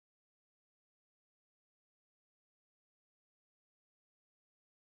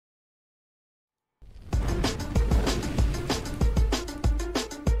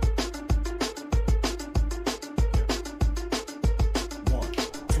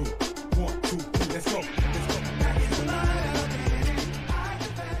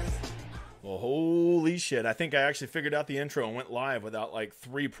shit. I think I actually figured out the intro and went live without like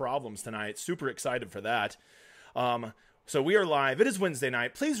 3 problems tonight. Super excited for that. So we are live. It is Wednesday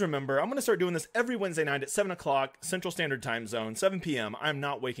night. Please remember, I'm going to start doing this every Wednesday night at 7 o'clock Central Standard Time Zone, 7 p.m. I'm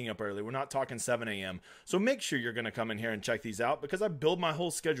not waking up early. We're not talking 7 a.m. So make sure you're going to come in here and check these out because I build my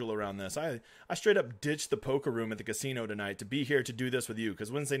whole schedule around this. I straight up ditched the poker room at the casino tonight to be here to do this with you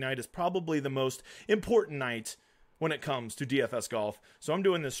because Wednesday night is probably the most important night when it comes to DFS golf. So I'm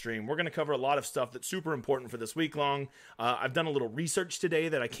doing this stream. We're going to cover a lot of stuff that's super important for this week long. I've done a little research today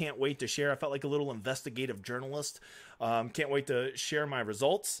that I can't wait to share. I felt like a little investigative journalist. Can't wait to share my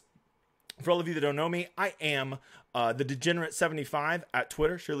results. For all of you that don't know me, I am the Degenerate75 at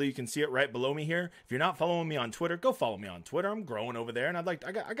Twitter. Surely you can see it right below me here. If you're not following me on Twitter, go follow me on Twitter. I'm growing over there, and I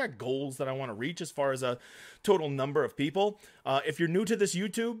got goals that I want to reach as far as a total number of people. If you're new to this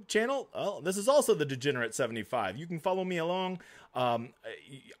YouTube channel, this is also the Degenerate75. You can follow me along. I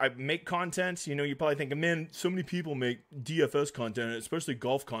make content. You know, you're probably thinking, man, so many people make DFS content, especially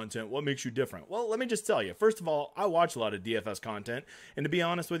golf content. What makes you different? Well, let me just tell you. First of all, I watch a lot of DFS content, and to be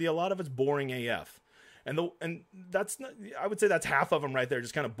honest with you, a lot of it's boring AF. And that's not, I would say that's half of them right there,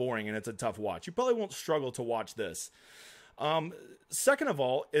 just kind of boring, and it's a tough watch. You probably won't struggle to watch this. Second of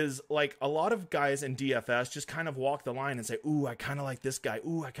all is like a lot of guys in DFS just kind of walk the line and say, ooh, I kind of like this guy.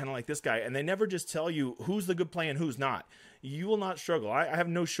 Ooh, I kind of like this guy. And they never just tell you who's the good play and who's not. You will not struggle. I have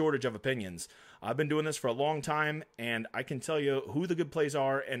no shortage of opinions. I've been doing this for a long time, and I can tell you who the good plays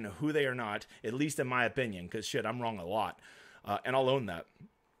are and who they are not, at least in my opinion, because shit, I'm wrong a lot. And I'll own that.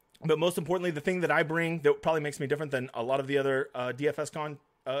 But most importantly, the thing that I bring that probably makes me different than a lot of the other DFS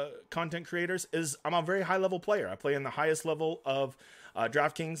content creators is I'm a very high level player. I play in the highest level of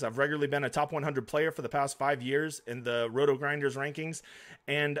DraftKings. I've regularly been a top 100 player for the past 5 years in the Roto Grinders rankings.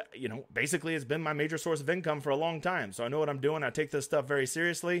 And, you know, basically it's been my major source of income for a long time. So I know what I'm doing. I take this stuff very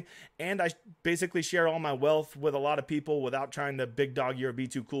seriously. And I basically share all my wealth with a lot of people without trying to big dog you or be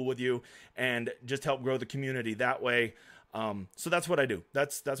too cool with you, and just help grow the community that way. So that's what I do.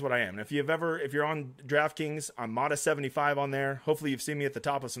 That's what I am. And if you're on DraftKings, I'm Modest75 on there. Hopefully you've seen me at the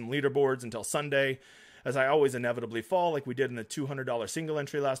top of some leaderboards until Sunday, as I always inevitably fall, like we did in the $200 single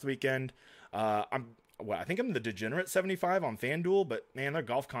entry last weekend. I think I'm the Degenerate75 on FanDuel, but man, their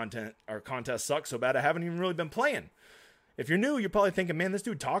golf content or contests suck so bad I haven't even really been playing. If you're new, you're probably thinking, man, this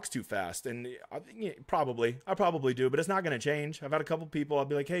dude talks too fast. And I probably do, but it's not going to change. I've had a couple people, I'll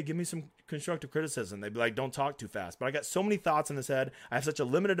be like, hey, give me some constructive criticism. They'd be like, don't talk too fast. But I got so many thoughts in this head. I have such a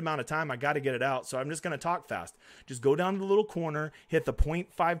limited amount of time. I got to get it out. So I'm just going to talk fast. Just go down to the little corner, hit the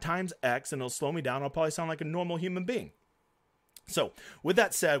 0.5 times X, and it'll slow me down. I'll probably sound like a normal human being. So with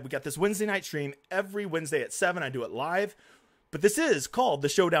that said, we got this Wednesday night stream every Wednesday at 7. I do it live. But this is called the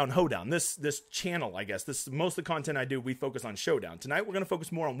Showdown Hoedown. This channel, I guess, most of the content I do, we focus on Showdown. Tonight, we're going to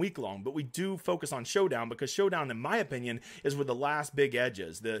focus more on week long, but we do focus on Showdown because Showdown, in my opinion, is where the last big edge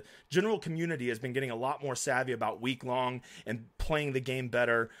is. The general community has been getting a lot more savvy about week long and playing the game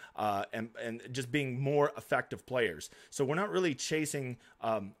better and just being more effective players. So we're not really chasing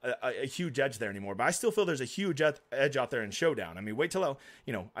a huge edge there anymore, but I still feel there's a huge edge out there in Showdown. I mean, wait till,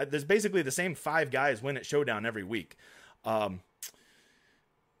 there's basically the same 5 guys win at Showdown every week.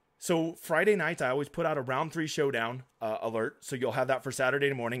 So Friday night, I always put out a round 3 showdown alert. So you'll have that for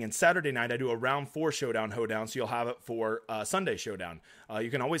Saturday morning, and Saturday night I do a round 4 showdown hoedown. So you'll have it for Sunday showdown.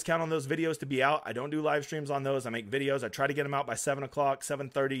 You can always count on those videos to be out. I don't do live streams on those. I make videos. I try to get them out by 7 o'clock,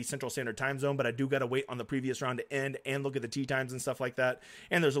 7:30 Central Standard Time Zone, but I do got to wait on the previous round to end and look at the tee times and stuff like that.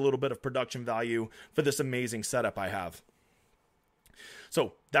 And there's a little bit of production value for this amazing setup I have.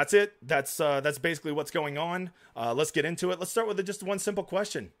 So that's it. That's basically what's going on. Let's get into it. Let's start with just one simple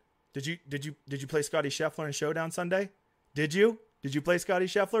question. Did you play Scotty Scheffler in Showdown Sunday? Did you play Scotty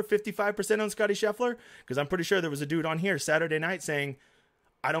Scheffler? 55% on Scotty Scheffler? Because I'm pretty sure there was a dude on here Saturday night saying,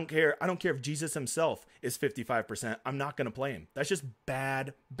 I don't care if Jesus himself is 55%. I'm not going to play him. That's just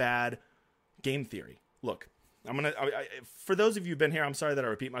bad game theory. Look, for those of you who've been here, I'm sorry that I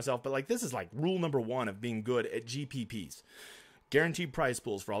repeat myself, but like this is like rule number 1 of being good at GPPs. Guaranteed prize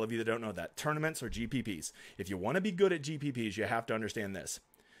pools, for all of you that don't know that. Tournaments or GPPs. If you want to be good at GPPs, you have to understand this.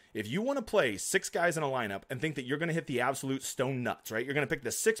 If you want to play 6 guys in a lineup and think that you're going to hit the absolute stone nuts, right? You're going to pick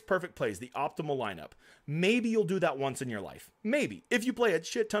the 6 perfect plays, the optimal lineup. Maybe you'll do that once in your life. Maybe. If you play a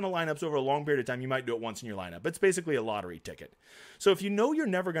shit ton of lineups over a long period of time, you might do it once in your lineup. It's basically a lottery ticket. So if you know you're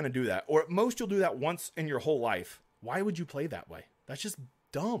never going to do that, or at most you'll do that once in your whole life, why would you play that way? That's just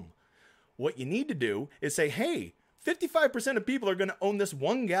dumb. What you need to do is say, hey, 55% of people are going to own this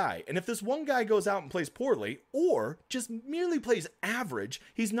one guy. And if this one guy goes out and plays poorly or just merely plays average,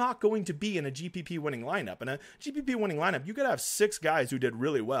 he's not going to be in a GPP winning lineup. In a GPP winning lineup, you got to have 6 guys who did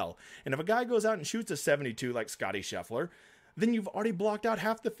really well. And if a guy goes out and shoots a 72 like Scotty Scheffler, then you've already blocked out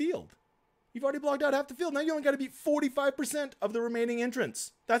half the field. You've already blocked out half the field. Now you only got to beat 45% of the remaining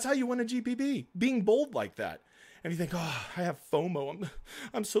entrants. That's how you win a GPP, being bold like that. And you think, oh, I have FOMO.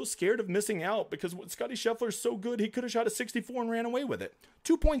 I'm so scared of missing out because Scotty Scheffler is so good. He could have shot a 64 and ran away with it.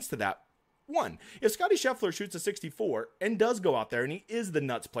 2 points to that. 1, if Scotty Scheffler shoots a 64 and does go out there and he is the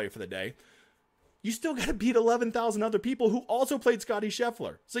nuts play for the day, you still got to beat 11,000 other people who also played Scotty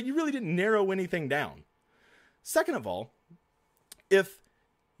Scheffler. So you really didn't narrow anything down. Second of all, if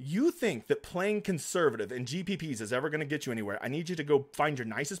you think that playing conservative in GPPs is ever going to get you anywhere, I need you to go find your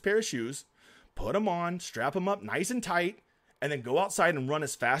nicest pair of shoes, put them on, strap them up nice and tight, and then go outside and run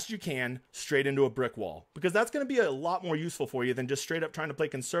as fast as you can straight into a brick wall. Because that's going to be a lot more useful for you than just straight up trying to play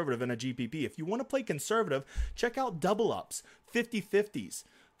conservative in a GPP. If you want to play conservative, check out double ups, 50-50s,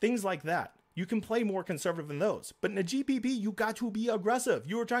 things like that. You can play more conservative than those. But in a GPP, you got to be aggressive.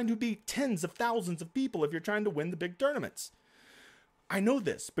 You are trying to beat tens of thousands of people if you're trying to win the big tournaments. I know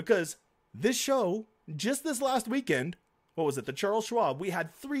this because this show, just this last weekend, what was it? The Charles Schwab. We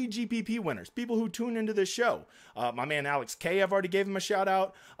had 3 GPP winners, people who tune into this show. My man Alex K, I've already gave him a shout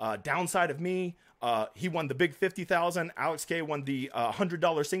out. Downside of me, he won the big 50,000. Alex K won the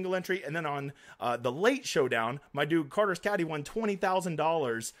 $100 single entry. And then on the late showdown, my dude Carter's Caddy won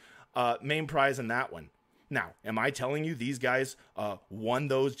 $20,000 main prize in that one. Now, am I telling you these guys won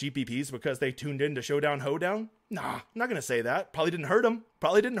those GPPs because they tuned in to Showdown Hoedown? Nah, I'm not going to say that. Probably didn't hurt them.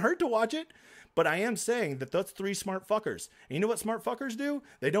 Probably didn't hurt to watch it. But I am saying that that's 3 smart fuckers. And you know what smart fuckers do?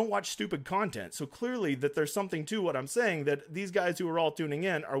 They don't watch stupid content. So clearly that there's something to what I'm saying, that these guys who are all tuning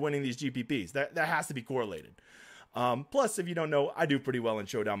in are winning these GPPs. That has to be correlated. Plus, if you don't know, I do pretty well in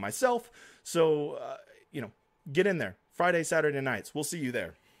Showdown myself. So, get in there. Friday, Saturday nights. We'll see you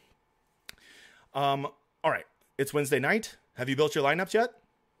there. All right. It's Wednesday night. Have you built your lineups yet?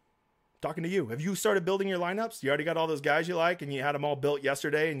 Talking to you. Have you started building your lineups? You already got all those guys you like and you had them all built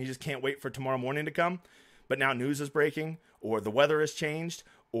yesterday and you just can't wait for tomorrow morning to come. But now news is breaking or the weather has changed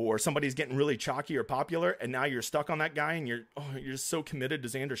or somebody's getting really chalky or popular and now you're stuck on that guy and you're so committed to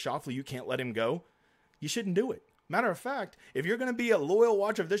Xander Schauffele you can't let him go. You shouldn't do it. Matter of fact, if you're going to be a loyal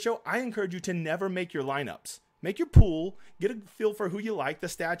watcher of this show, I encourage you to never make your lineups. Make your pool, get a feel for who you like, the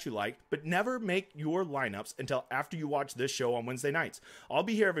stats you like, but never make your lineups until after you watch this show on Wednesday nights. I'll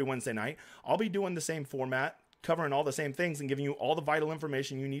be here every Wednesday night. I'll be doing the same format, covering all the same things and giving you all the vital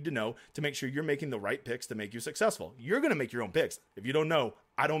information you need to know to make sure you're making the right picks to make you successful. You're going to make your own picks. If you don't know,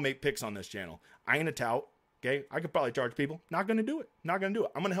 I don't make picks on this channel. I ain't a tout, okay? I could probably charge people. Not going to do it. Not going to do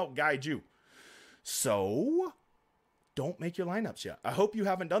it. I'm going to help guide you. So, don't make your lineups yet. I hope you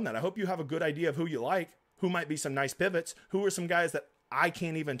haven't done that. I hope you have a good idea of who you like. Who might be some nice pivots? Who are some guys that I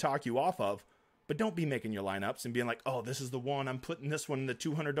can't even talk you off of? But don't be making your lineups and being like, oh, this is the one. I'm putting this one in the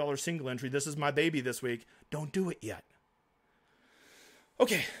 $200 single entry. This is my baby this week. Don't do it yet.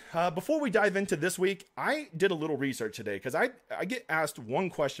 Okay, before we dive into this week, I did a little research today because I get asked one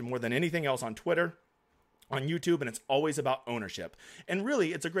question more than anything else on Twitter, on YouTube, and it's always about ownership. And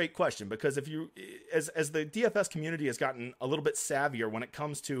really, it's a great question because if you, as the DFS community has gotten a little bit savvier when it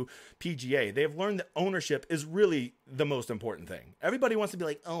comes to PGA, they have learned that ownership is really the most important thing. Everybody wants to be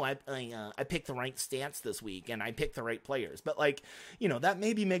like, oh, I picked the right stats this week and I picked the right players. But that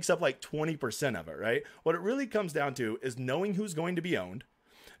maybe makes up like 20% of it, right? What it really comes down to is knowing who's going to be owned,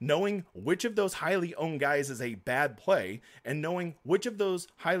 knowing which of those highly owned guys is a bad play, and knowing which of those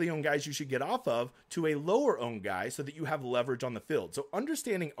highly owned guys you should get off of to a lower owned guy so that you have leverage on the field. So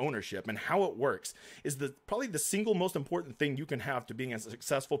understanding ownership and how it works is probably the single most important thing you can have to being a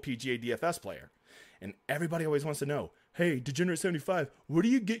successful PGA DFS player. And everybody always wants to know, hey, Degenerate75, where do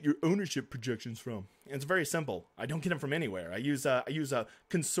you get your ownership projections from? And it's very simple. I don't get them from anywhere. I use a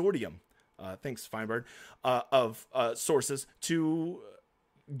consortium, thanks Feinberg, of sources to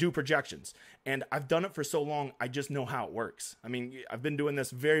do projections. And I've done it for so long, I just know how it works. I mean, I've been doing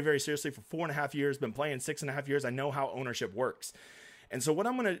this very, very seriously for 4.5 years, been playing 6.5 years. I know how ownership works. And so what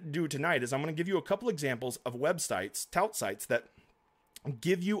I'm going to do tonight is I'm going to give you a couple examples of websites, tout sites that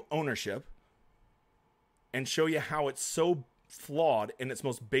give you ownership and show you how it's so flawed in its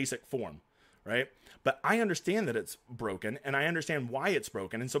most basic form, right? But I understand that it's broken, and I understand why it's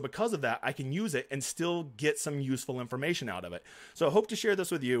broken. And so because of that, I can use it and still get some useful information out of it. So I hope to share this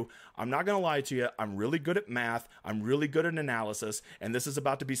with you. I'm not going to lie to you. I'm really good at math. I'm really good at analysis. And this is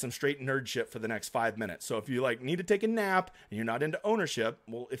about to be some straight nerd shit for the next 5 minutes. So if you like need to take a nap and you're not into ownership,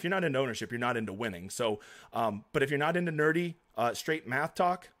 well, if you're not into ownership, you're not into winning. So, but if you're not into nerdy, straight math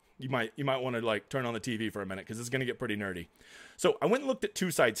talk, you might want to like turn on the TV for a minute because it's going to get pretty nerdy. So I went and looked at 2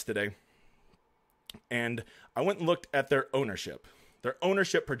 sites today. And I went and looked at their ownership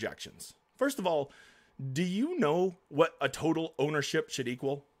projections. First of all, do you know what a total ownership should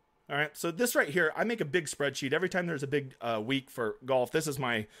equal? All right. So this right here, I make a big spreadsheet every time there's a big week for golf. This is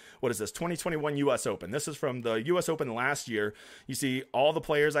my, 2021 US Open. This is from the US Open last year. You see all the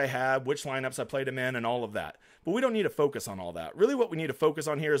players I have, which lineups I played them in, and all of that. But we don't need to focus on all that. Really what we need to focus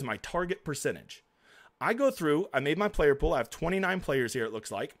on here is my target percentage. I go through, I made my player pool. I have 29 players here, it looks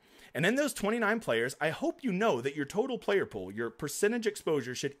like. And in those 29 players, I hope you know that your total player pool, your percentage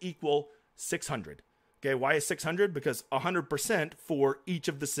exposure should equal 600. Okay, why is 600? Because 100% for each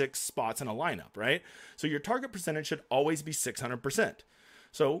of the 6 spots in a lineup, right? So your target percentage should always be 600%.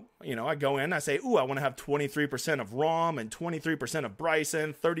 So, I go in, I say, I want to have 23% of Rahm and 23% of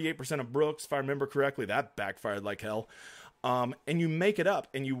Bryson, 38% of Brooks, if I remember correctly. That backfired like hell. And you make it up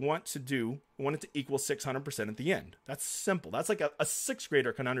and you want it to equal 600% at the end. That's simple. That's like a 6th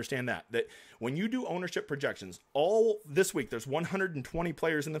grader can understand that when you do ownership projections, all this week, there's 120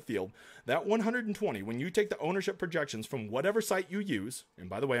 players in the field. That 120, when you take the ownership projections from whatever site you use, and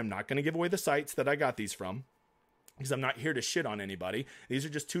by the way, I'm not going to give away the sites that I got these from, because I'm not here to shit on anybody. These are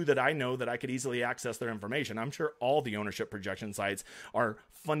just 2 that I know that I could easily access their information. I'm sure all the ownership projection sites are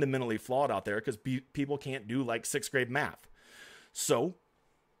fundamentally flawed out there because people can't do like 6th grade math. So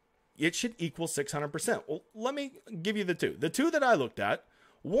it should equal 600%. Well, let me give you the 2. The 2 that I looked at,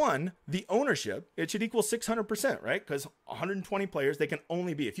 one, the ownership, it should equal 600%, right? Because 120 players, they can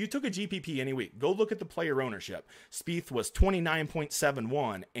only be, if you took a GPP any week, go look at the player ownership. Spieth was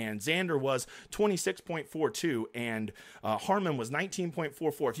 29.71 and Xander was 26.42 and Harman was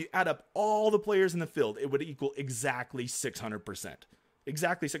 19.44. If you add up all the players in the field, it would equal exactly 600%.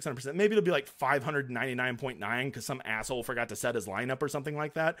 Exactly 600%. Maybe it'll be like 599.9 because some asshole forgot to set his lineup or something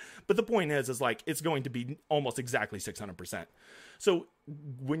like that. But the point is like it's going to be almost exactly 600%. So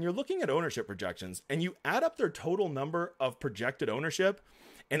when you're looking at ownership projections and you add up their total number of projected ownership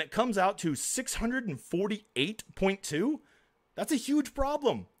and it comes out to 648.2, that's a huge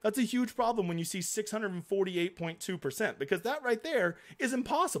problem. That's a huge problem when you see 648.2%, because that right there is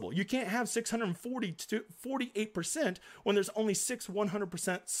impossible. You can't have 648% when there's only 6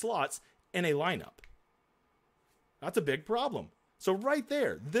 100% slots in a lineup. That's a big problem. So right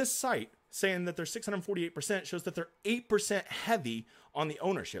there, this site saying that they're 648% shows that they're 8% heavy on the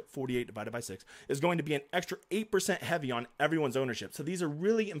ownership. 48 divided by 6 is going to be an extra 8% heavy on everyone's ownership. So these are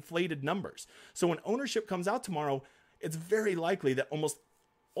really inflated numbers. So when ownership comes out tomorrow, it's very likely that almost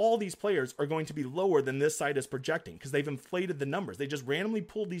all these players are going to be lower than this site is projecting because they've inflated the numbers. They just randomly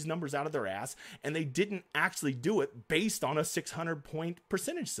pulled these numbers out of their ass and they didn't actually do it based on a 600-point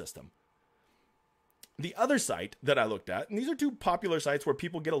percentage system. The other site that I looked at, and these are 2 popular sites where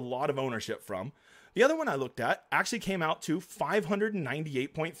people get a lot of ownership from. The other one I looked at actually came out to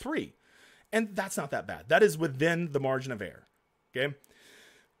 598.3. And that's not that bad. That is within the margin of error. Okay.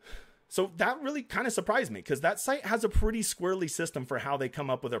 So that really kind of surprised me because that site has a pretty squirrely system for how they come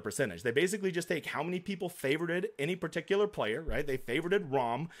up with their percentage. They basically just take how many people favorited any particular player, right? They favorited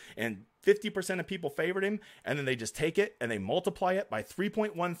Rahm and 50% of people favored him. And then they just take it and they multiply it by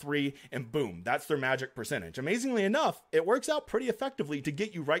 3.13 and boom, that's their magic percentage. Amazingly enough, it works out pretty effectively to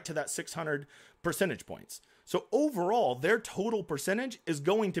get you right to that 600 percentage points. So overall, their total percentage is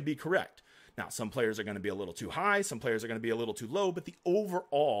going to be correct. Now, some players are going to be a little too high. Some players are going to be a little too low, but the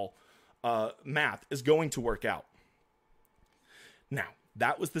overall math is going to work out. Now,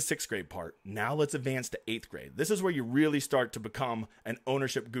 that was the 6th grade part. Now let's advance to 8th grade. This is where you really start to become an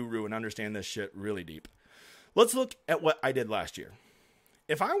ownership guru and understand this shit really deep. Let's look at what I did last year.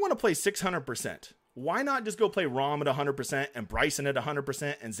 If I want to play 600%, why not just go play Rahm at 100% and Bryson at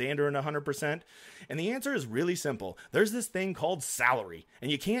 100% and Xander at 100%? And the answer is really simple. There's this thing called salary, and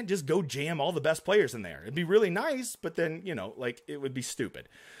you can't just go jam all the best players in there. It'd be really nice, but then, it would be stupid.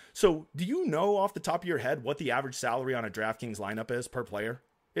 So do you know off the top of your head what the average salary on a DraftKings lineup is per player?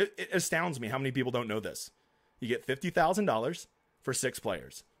 It astounds me how many people don't know this. You get $50,000 for 6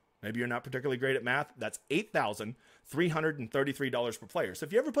 players. Maybe you're not particularly great at math. That's $8,333 per player. So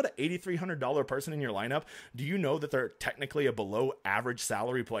if you ever put an $8,300 person in your lineup, do you know that they're technically a below average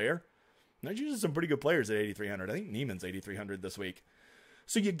salary player? There's usually some pretty good players at $8,300. I think Neiman's $8,300 this week.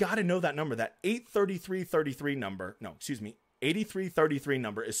 So you got to know that number, that 83333 number. No, excuse me, 8333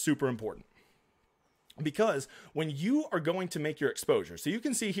 number is super important. Because when you are going to make your exposure, so you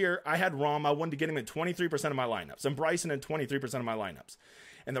can see here, I had Rom, I wanted to get him in 23% of my lineups, and Bryson in 23% of my lineups.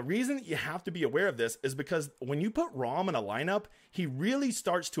 And the reason that you have to be aware of this is because when you put Rom in a lineup, he really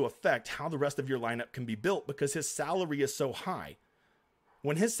starts to affect how the rest of your lineup can be built because his salary is so high.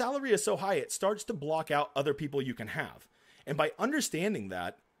 When his salary is so high, it starts to block out other people you can have. And by understanding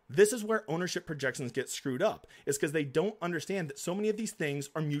that, this is where ownership projections get screwed up, is because they don't understand that so many of these things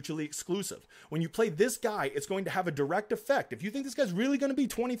are mutually exclusive. When you play this guy, it's going to have a direct effect. If you think this guy's really going to be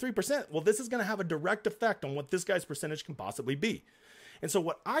 23%, well, this is going to have a direct effect on what this guy's percentage can possibly be. And so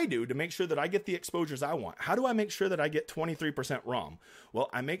what I do to make sure that I get the exposures I want, how do I make sure that I get 23% ROM? Well,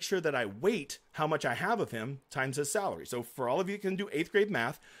 I make sure that I weight how much I have of him times his salary. So for all of you who can do 8th grade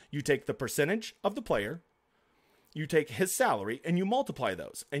math, you take the percentage of the player, you take his salary, and you multiply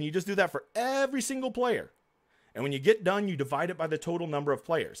those. And you just do that for every single player. And when you get done, you divide it by the total number of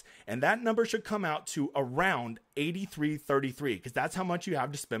players. And that number should come out to around 8333, because that's how much you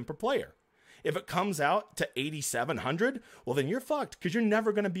have to spend per player. If it comes out to 8,700, well, then you're fucked, because you're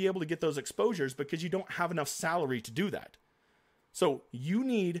never going to be able to get those exposures because you don't have enough salary to do that. So you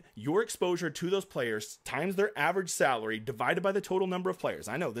need your exposure to those players times their average salary divided by the total number of players.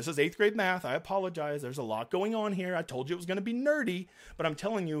 I know this is 8th grade math. I apologize. There's a lot going on here. I told you it was going to be nerdy, but I'm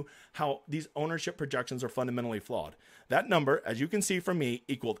telling you how these ownership projections are fundamentally flawed. That number, as you can see from me,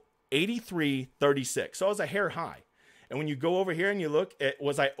 equaled 8336. So I was a hair high. And when you go over here and you look at,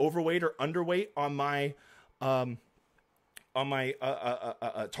 was I overweight or underweight on my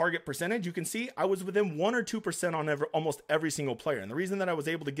target percentage, you can see I was within 1 or 2% on almost every single player. And the reason that I was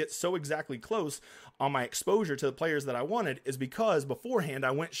able to get so exactly close on my exposure to the players that I wanted is because beforehand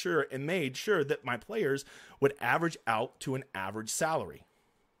I went sure and made sure that my players would average out to an average salary.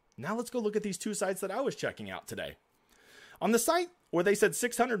 Now let's go look at these two sites that I was checking out today. On the site where they said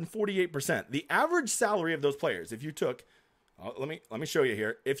 648%, the average salary of those players, if you took, let me show you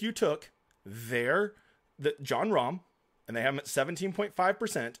here. If you took the John Rahm, and they have them at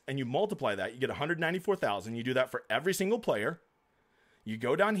 17.5%, and you multiply that, you get 194,000. You do that for every single player. You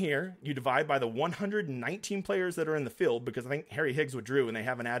go down here, you divide by the 119 players that are in the field, because I think Harry Higgs withdrew and they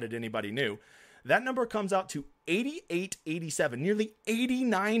haven't added anybody new. That number comes out to 8887, nearly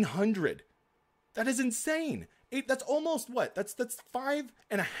 8,900. That is insane. That's almost what? That's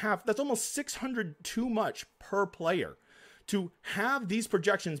 5.5. That's almost 600 too much per player. To have these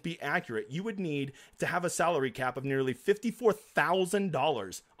projections be accurate, you would need to have a salary cap of nearly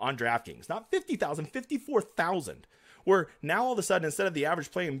 $54,000 on DraftKings. Not 50,000, 54,000. Where now all of a sudden, instead of the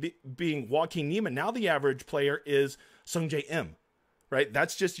average player being Joaquin Niemann, now the average player is Sungjae Im. Right?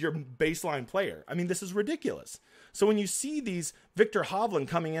 That's just your baseline player. I mean, this is ridiculous. So when you see these Victor Hovland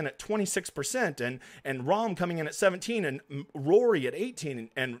coming in at 26% and Rahm coming in at 17 and Rory at 18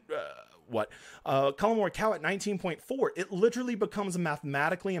 and Colin Morikawa at 19.4, it literally becomes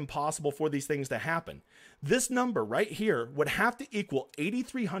mathematically impossible for these things to happen. This number right here would have to equal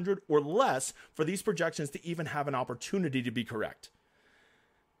 8,300 or less for these projections to even have an opportunity to be correct.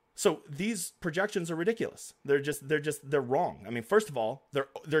 So these projections are ridiculous. They're wrong. I mean, first of all,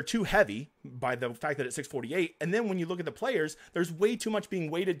 they're too heavy by the fact that it's 648. And then when you look at the players, there's way too much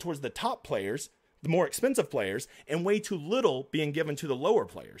being weighted towards the top players, the more expensive players, and way too little being given to the lower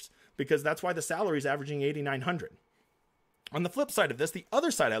players, because that's why the salary is averaging 8,900. On the flip side of this, the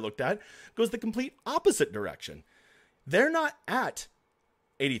other side I looked at goes the complete opposite direction. They're not at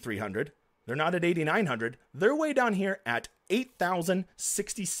 8,300. They're not at 8,900. They're way down here at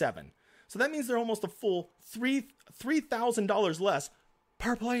 8,067. So that means they're almost a full $3,000 less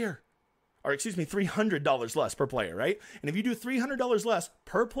per player. Or excuse me, $300 less per player, right? And if you do $300 less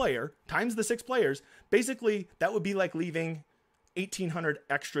per player times the 6 players, basically that would be like leaving $1,800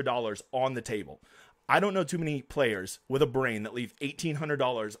 extra dollars on the table. I don't know too many players with a brain that leave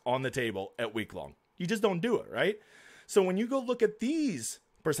 $1,800 on the table at week long. You just don't do it, right? So when you go look at these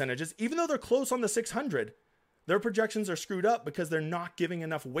percentages, even though they're close on the 600, their projections are screwed up because they're not giving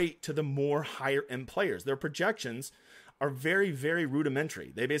enough weight to the more higher end players. Their projections are very, very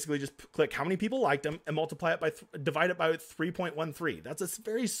rudimentary. They basically just click how many people liked them and multiply it by, divide it by 3.13. That's a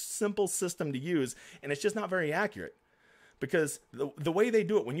very simple system to use, and it's just not very accurate. Because the way they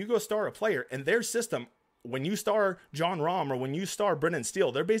do it, when you go star a player in their system, when you star John Rahm or when you star Brendan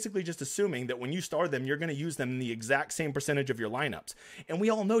Steele, they're basically just assuming that when you star them, you're going to use them in the exact same percentage of your lineups. And we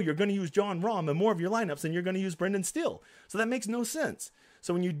all know you're going to use John Rahm in more of your lineups than you're going to use Brendan Steele. So that makes no sense.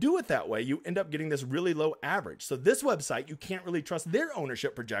 So when you do it that way, you end up getting this really low average. So this website, you can't really trust their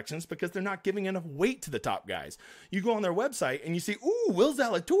ownership projections because they're not giving enough weight to the top guys. You go on their website and you see, ooh, Will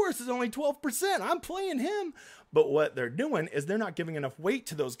Zalatoris is only 12%. I'm playing him. But what they're doing is they're not giving enough weight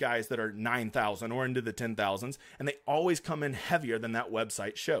to those guys that are 9,000 or into the 10,000s, and they always come in heavier than that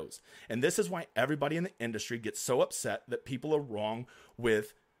website shows. And this is why everybody in the industry gets so upset that people are wrong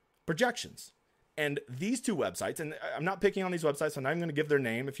with projections. And these two websites, and I'm not picking on these websites, so I'm not even going to give their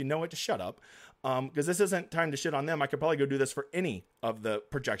name. If you know it, just shut up. Because this isn't time to shit on them. I could probably go do this for any of the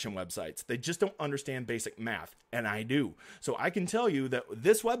projection websites. They just don't understand basic math, and I do. So I can tell you that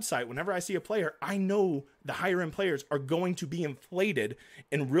this website, whenever I see a player, I know the higher end players are going to be inflated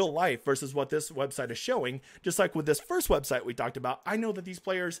in real life versus what this website is showing. Just like with this first website we talked about, I know that these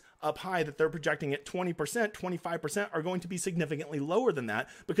players up high that they're projecting at 20%, 25% are going to be significantly lower than that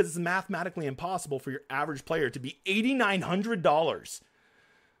because it's mathematically impossible for your average player to be $8,900.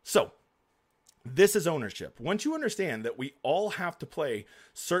 So this is ownership. Once you understand that we all have to play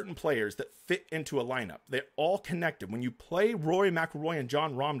certain players that fit into a lineup, they're all connected. When you play Rory McIlroy and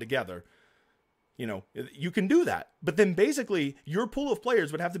Jon Rahm together, you know, you can do that. But then basically your pool of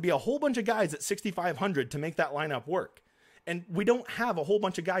players would have to be a whole bunch of guys at 6,500 to make that lineup work. And we don't have a whole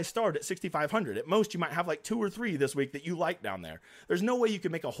bunch of guys start at 6,500. At most, you might have like 2 or 3 this week that you like down there. There's no way you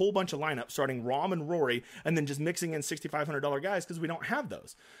can make a whole bunch of lineups starting Rahm and Rory and then just mixing in $6,500 guys because we don't have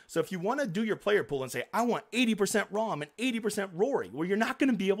those. So if you want to do your player pool and say, I want 80% Rahm and 80% Rory, well, you're not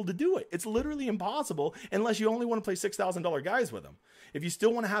going to be able to do it. It's literally impossible unless you only want to play $6,000 guys with them. If you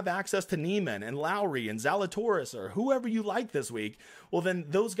still want to have access to Neiman and Lowry and Zalatoris or whoever you like this week, well, then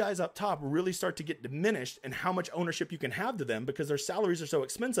those guys up top really start to get diminished in how much ownership you can have to them because their salaries are so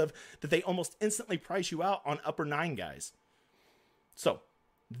expensive that they almost instantly price you out on upper 9 guys. So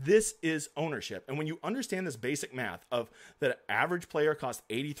this is ownership. And when you understand this basic math of that an average player costs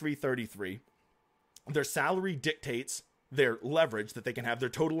 $83.33, their salary dictates their leverage that they can have, their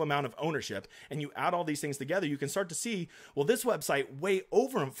total amount of ownership, and you add all these things together, you can start to see, well, this website way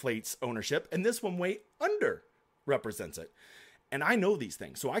overinflates ownership and this one way under represents it. And I know these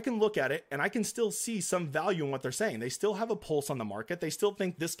things, so I can look at it and I can still see some value in what they're saying. They still have a pulse on the market. They still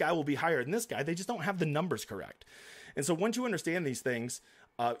think this guy will be higher than this guy. They just don't have the numbers correct. And so once you understand these things,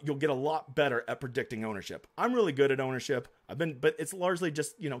 you'll get a lot better at predicting ownership. I'm really good at ownership. But it's largely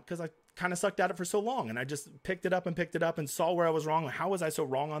just, you know, because I kind of sucked at it for so long and I just picked it up and saw where I was wrong. How was I so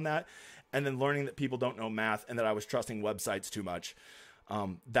wrong on that? And then learning that people don't know math and that I was trusting websites too much.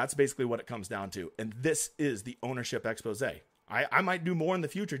 That's basically what it comes down to. And this is the ownership expose. I might do more in the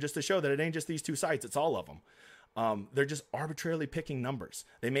future just to show that it ain't just these 2 sites. It's all of them. They're just arbitrarily picking numbers.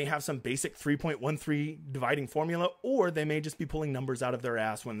 They may have some basic 3.13 dividing formula, or they may just be pulling numbers out of their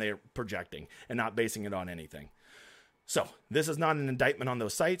ass when they're projecting and not basing it on anything. So this is not an indictment on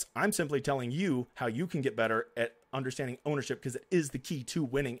those sites. I'm simply telling you how you can get better at understanding ownership because it is the key to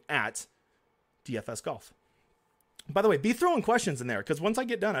winning at DFS golf. By the way, be throwing questions in there because once I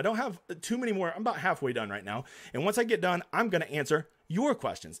get done, I don't have too many more. I'm about halfway done right now. And once I get done, I'm going to answer your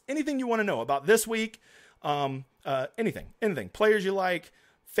questions. Anything you want to know about this week, anything, players you like,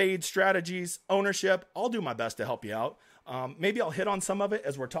 fade strategies, ownership, I'll do my best to help you out. Maybe I'll hit on some of it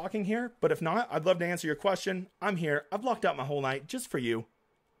as we're talking here, but if not, I'd love to answer your question. I'm here. I've blocked out my whole night just for you.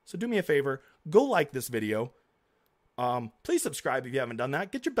 So do me a favor, go like this video. Please subscribe if you haven't done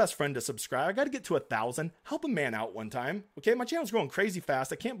that. Get your best friend to subscribe. I got to get to 1,000. Help a man out one time. Okay, my channel's growing crazy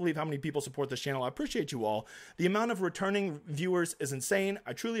fast. I can't believe how many people support this channel. I appreciate you all. The amount of returning viewers is insane.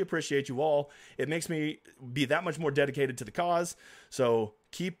 I truly appreciate you all. It makes me be that much more dedicated to the cause. So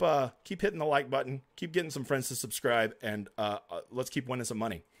keep hitting the like button. Keep getting some friends to subscribe, and let's keep winning some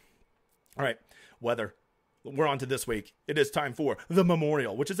money. All right, weather. We're on to this week. It is time for the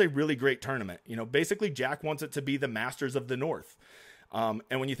Memorial, which is a really great tournament. You know, basically Jack wants it to be the Masters of the North. And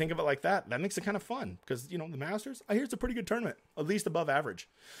when you think of it like that, that makes it kind of fun because, you know, the Masters, I hear it's a pretty good tournament, at least above average.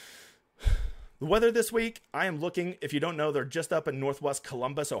 The weather this week, I am looking, if you don't know, they're just up in Northwest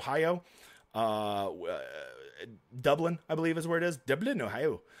Columbus, Ohio. Dublin, I believe is where it is. Dublin,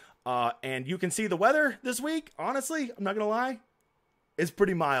 Ohio. And you can see the weather this week. Honestly, I'm not going to lie. It's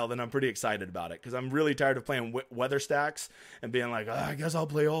pretty mild, and I'm pretty excited about it because I'm really tired of playing weather stacks and being like, I guess I'll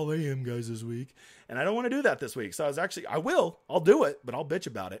play all AM guys this week. And I don't want to do that this week. So I'll do it, but I'll bitch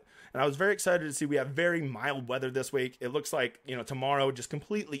about it. And I was very excited to see we have very mild weather this week. It looks like, you know, tomorrow just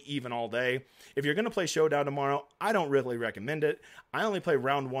completely even all day. If you're going to play Showdown tomorrow, I don't really recommend it. I only play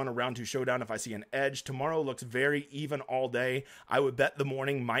round 1 or round 2 Showdown if I see an edge. Tomorrow looks very even all day. I would bet the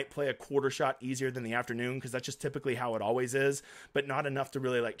morning might play a quarter shot easier than the afternoon because that's just typically how it always is, but not enough to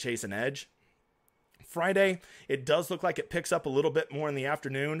really like chase an edge. Friday, it does look like it picks up a little bit more in the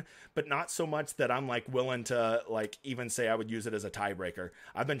afternoon, but not so much that I'm like willing to like even say I would use it as a tiebreaker.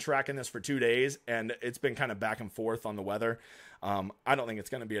 I've been tracking this for 2 days and it's been kind of back and forth on the weather. I don't think it's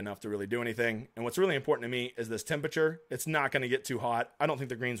going to be enough to really do anything. And what's really important to me is this temperature. It's not going to get too hot. I don't think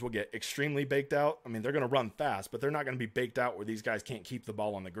the greens will get extremely baked out. I mean, they're going to run fast, but they're not going to be baked out where these guys can't keep the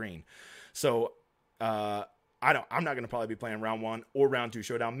ball on the green. So, I'm not going to probably be playing round 1 or round 2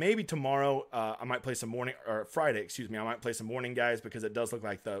 showdown. Maybe tomorrow, I might play some morning, or Friday, I might play some morning guys because it does look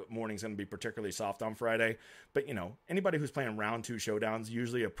like the morning's going to be particularly soft on Friday. But, you know, anybody who's playing round 2 showdowns,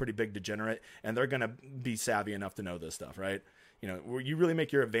 usually a pretty big degenerate, and they're going to be savvy enough to know this stuff, right? You know, where you really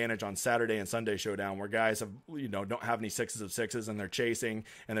make your advantage on Saturday and Sunday showdown where guys have, you know, don't have any 6s of 6s and they're chasing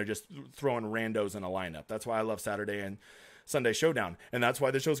and they're just throwing randos in a lineup. That's why I love Saturday and Sunday showdown. And that's why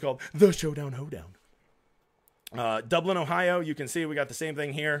the show's called The Showdown Hoedown. Dublin, Ohio, you can see we got the same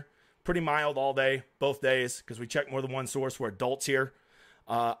thing here. Pretty mild all day, both days, because we check more than one source. We're adults here.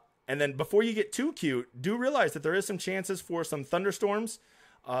 And then before you get too cute, do realize that there is some chances for some thunderstorms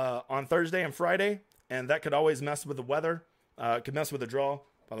on Thursday and Friday, and that could always mess with the weather. Could mess with the draw.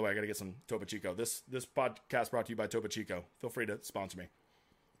 By the way, I got to get some Topo Chico. This podcast brought to you by Topo Chico. Feel free to sponsor me.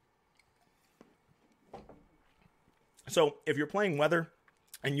 So if you're playing weather,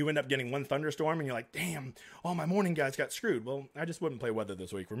 and you end up getting one thunderstorm, and you're like, damn, all my morning guys got screwed. Well, I just wouldn't play weather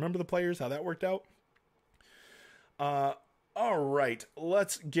this week. Remember the players, how that worked out? All right,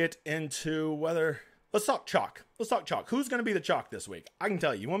 let's get into weather. Let's talk chalk. Who's going to be the chalk this week? I can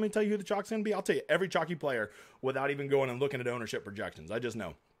tell you. You want me to tell you who the chalk's going to be? I'll tell you every chalky player without even going and looking at ownership projections. I just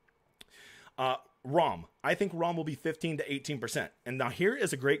know. ROM. I think ROM will be 15 to 18%. And now here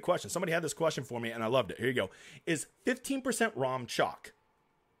is a great question. Somebody had this question for me, and I loved it. Here you go. Is 15% ROM chalk?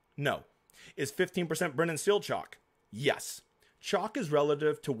 No. Is 15% Brennan Steele chalk? Yes. Chalk is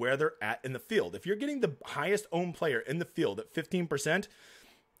relative to where they're at in the field. If you're getting the highest owned player in the field at 15%,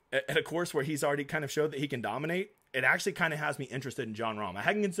 at a course where he's already kind of showed that he can dominate, it actually kind of has me interested in Jon Rahm. I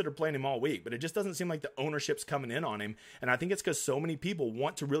hadn't considered playing him all week, but it just doesn't seem like the ownership's coming in on him. And I think it's because so many people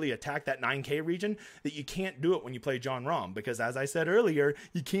want to really attack that 9K region that you can't do it when you play Jon Rahm. Because as I said earlier,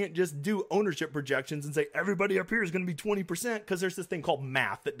 you can't just do ownership projections and say everybody up here is going to be 20% because there's this thing called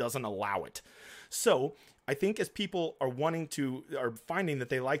math that doesn't allow it. So I think as people are finding that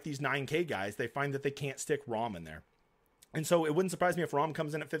they like these 9K guys, they find that they can't stick Rahm in there. And so it wouldn't surprise me if Rahm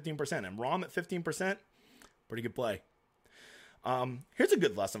comes in at 15%. And Rahm at 15%, pretty good play. Here's a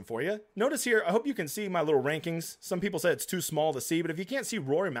good lesson for you. Notice here, I hope you can see my little rankings. Some people say it's too small to see, but if you can't see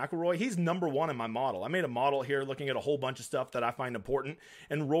Rory McIlroy, he's number 1 in my model. I made a model here looking at a whole bunch of stuff that I find important,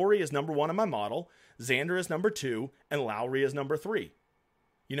 and Rory is number 1 in my model, Xander is number 2, and Lowry is number 3.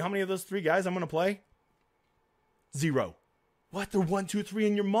 You know how many of those 3 guys I'm going to play? 0. What? They're 1, 2, 3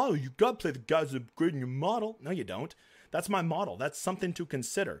 in your model. You got to play the guys that are great in your model. No, you don't. That's my model. That's something to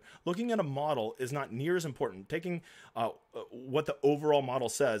consider. Looking at a model is not near as important. Taking what the overall model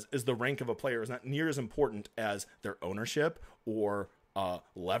says is the rank of a player is not near as important as their ownership or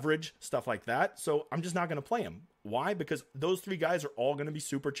leverage, stuff like that. So I'm just not going to play them. Why? Because those 3 guys are all going to be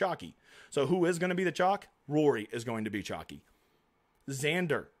super chalky. So who is going to be the chalk? Rory is going to be chalky.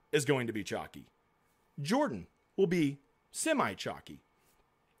 Xander is going to be chalky. Jordan will be semi-chalky.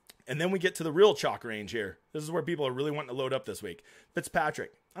 And then we get to the real chalk range here. This is where people are really wanting to load up this week.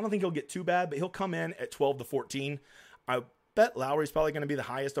 Fitzpatrick. I don't think he'll get too bad, but he'll come in at 12 to 14. I bet Lowry's probably going to be the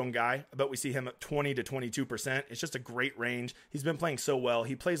highest owned guy. I bet we see him at 20 to 22%. It's just a great range. He's been playing so well.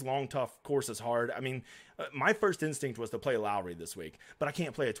 He plays long, tough courses hard. I mean, my first instinct was to play Lowry this week, but I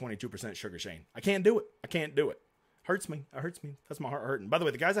can't play a 22% Sugar Shane. I can't do it. Hurts me. It hurts me. That's my heart hurting. By the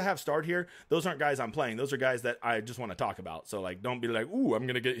way, the guys I have starred here, those aren't guys I'm playing. Those are guys that I just want to talk about. So, like, don't be like, ooh, I'm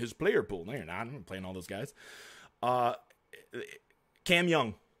going to get his player pool. No, you're not. I'm not playing all those guys. Cam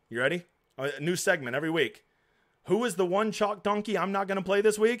Young. You ready? A new segment every week. Who is the one chalk donkey I'm not going to play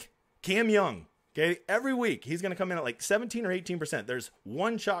this week? Cam Young. Okay, every week he's going to come in at like 17 or 18%. There's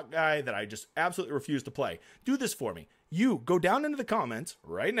one chalk guy that I just absolutely refuse to play. Do this for me. You go down into the comments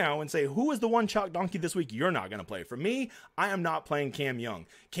right now and say, who is the one chalk donkey this week you're not going to play? For me, I am not playing Cam Young.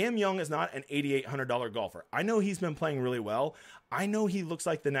 Cam Young is not an $8,800 golfer. I know he's been playing really well. I know he looks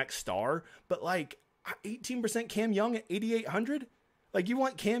like the next star, but like 18% Cam Young at 8,800? Like, you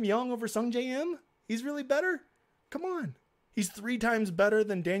want Cam Young over Sung J M? He's really better? Come on. He's 3 times better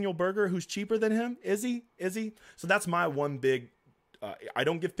than Daniel Berger, who's cheaper than him. Is he? So that's my one big, I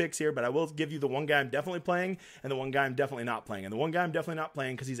don't give picks here, but I will give you the one guy I'm definitely playing and the one guy I'm definitely not playing. And the one guy I'm definitely not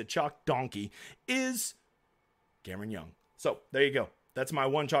playing because he's a chalk donkey is Cameron Young. So there you go. That's my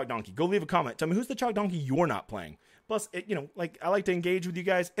one chalk donkey. Go leave a comment. Tell me who's the chalk donkey you're not playing. Plus, like I like to engage with you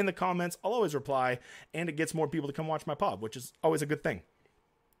guys in the comments. I'll always reply, and it gets more people to come watch my pod, which is always a good thing.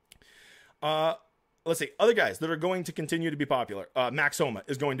 Let's see. Other guys that are going to continue to be popular. Max Homa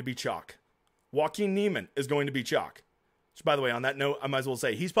is going to be chalk. Joaquin Niemann is going to be chalk. Which, by the way, on that note, I might as well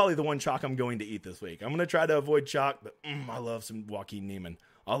say he's probably the one chalk I'm going to eat this week. I'm going to try to avoid chalk, but I love some Joaquin Niemann.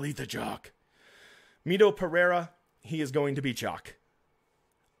 I'll eat the chalk. Mito Pereira, he is going to be chalk.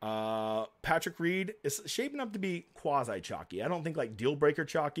 Patrick Reed is shaping up to be quasi-chalky. I don't think like deal-breaker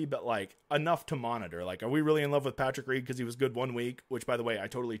chalky, but like enough to monitor. Like, are we really in love with Patrick Reed because he was good one week? Which, by the way, I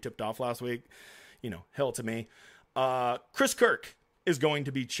totally tipped off last week. Hell to me. Chris Kirk is going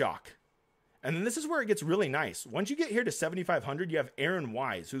to be chalk. And then this is where it gets really nice. Once you get here to 7,500, you have Aaron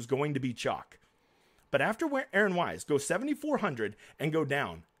Wise, who's going to be chalk. But after Aaron Wise goes 7,400 and go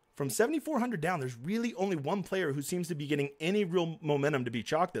down, from 7,400 down, there's really only one player who seems to be getting any real momentum to be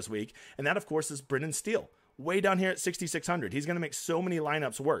chalk this week. And that, of course, is Brendan Steele. Way down here at 6,600. He's going to make so many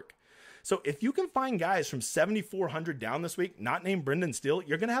lineups work. So if you can find guys from 7,400 down this week, not named Brendan Steele,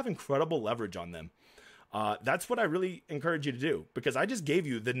 you're going to have incredible leverage on them. That's what I really encourage you to do, because I just gave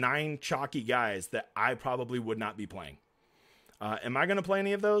you the 9 chalky guys that I probably would not be playing. Am I going to play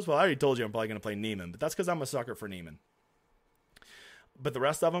any of those? Well, I already told you I'm probably going to play Neiman, but that's because I'm a sucker for Neiman. But the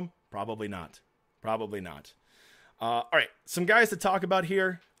rest of them, probably not. Probably not. All right, some guys to talk about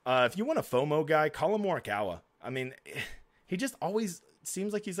here. If you want a FOMO guy, Colin Morikawa. I mean, he just always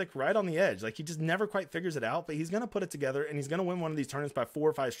seems like he's like right on the edge. Like he just never quite figures it out, but he's going to put it together and he's going to win one of these tournaments by 4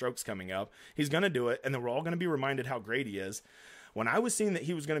 or 5 strokes coming up. He's going to do it. And then we're all going to be reminded how great he is. When I was seeing that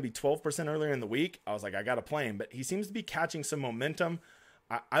he was going to be 12% earlier in the week, I was like, I got to play him, but he seems to be catching some momentum.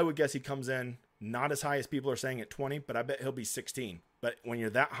 I would guess he comes in not as high as people are saying at 20, but I bet he'll be 16. But when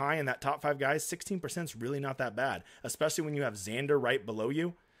you're that high in that top 5 guys, 16% is really not that bad, especially when you have Xander right below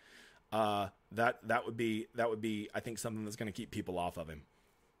you. That would be, I think, something that's going to keep people off of him.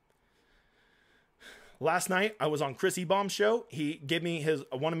 Last night, I was on Chris Ebaum's show. He gave me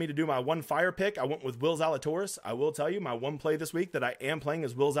wanted me to do my one fire pick. I went with Will Zalatoris. I will tell you, my one play this week that I am playing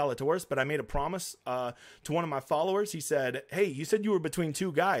is Will Zalatoris, but I made a promise to one of my followers. He said, hey, you said you were between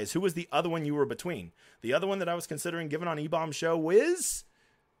 2 guys. Who was the other one you were between? The other one that I was considering giving on Ebaum's show is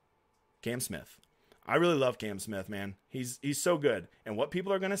Cam Smith. I really love Cam Smith, man. He's so good. And what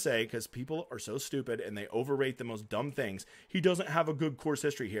people are going to say, because people are so stupid and they overrate the most dumb things, he doesn't have a good course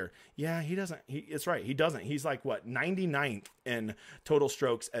history here. Yeah, he doesn't. It's right. He doesn't. He's like, 99th in total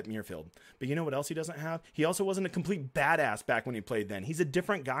strokes at Muirfield. But you know what else he doesn't have? He also wasn't a complete badass back when he played then. He's a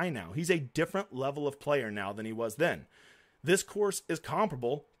different guy now. He's a different level of player now than he was then. This course is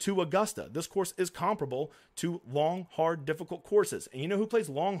comparable to Augusta. This course is comparable to long, hard, difficult courses. And you know who plays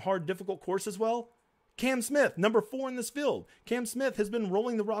long, hard, difficult courses well? Cam Smith, number 4 in this field. Cam Smith has been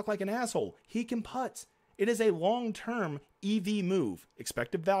rolling the rock like an asshole. He can putt. It is a long-term EV move,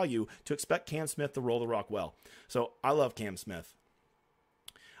 expected value, to expect Cam Smith to roll the rock well. So I love Cam Smith.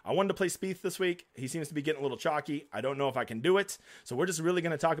 I wanted to play Spieth this week. He seems to be getting a little chalky. I don't know if I can do it. So we're just really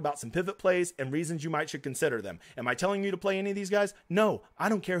going to talk about some pivot plays and reasons you should consider them. Am I telling you to play any of these guys? No, I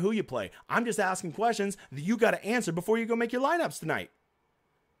don't care who you play. I'm just asking questions that you got to answer before you go make your lineups tonight.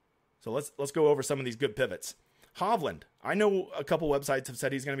 So let's go over some of these good pivots. Hovland. I know a couple websites have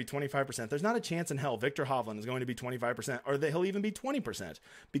said he's going to be 25%. There's not a chance in hell Victor Hovland is going to be 25%, or that he'll even be 20%,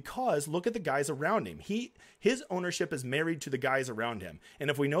 because look at the guys around him. His ownership is married to the guys around him.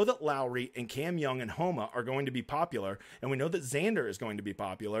 And if we know that Lowry and Cam Young and Homa are going to be popular, and we know that Xander is going to be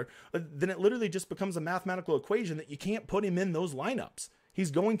popular, then it literally just becomes a mathematical equation that you can't put him in those lineups. He's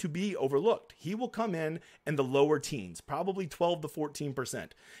going to be overlooked. He will come in the lower teens, probably 12 to 14%.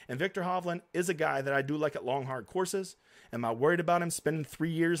 And Victor Hovland is a guy that I do like at long, hard courses. Am I worried about him spending 3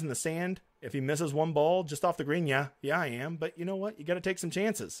 years in the sand if he misses one ball just off the green? Yeah, I am. But you know what? You got to take some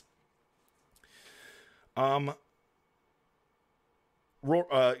chances. Sorry,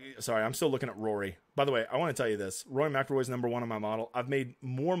 I'm still looking at Rory. By the way, I want to tell you this. Rory McIlroy's number 1 on my model. I've made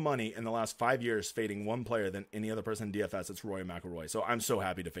more money in the last 5 years fading one player than any other person in DFS. It's Rory McIlroy. So I'm so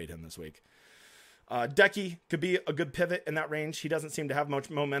happy to fade him this week. Decky could be a good pivot in that range. He doesn't seem to have much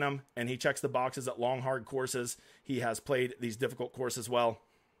momentum, and he checks the boxes at long, hard courses. He has played these difficult courses well.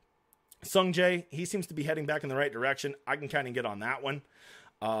 Sung Jae, he seems to be heading back in the right direction. I can kind of get on that one.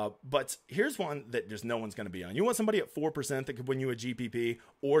 But here's one that just no one's going to be on. You want somebody at 4% that could win you a GPP,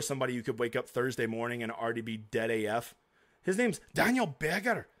 or somebody you could wake up Thursday morning and already be dead AF. His name's Daniel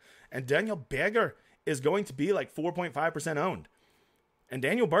Berger, and Daniel Berger is going to be like 4.5% owned. And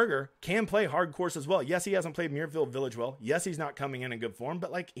Daniel Berger can play hard course as well. Yes, he hasn't played Muirfield Village well. Yes, he's not coming in good form,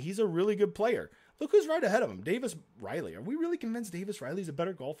 but like he's a really good player. Look who's right ahead of him, Davis Riley. Are we really convinced Davis Riley's a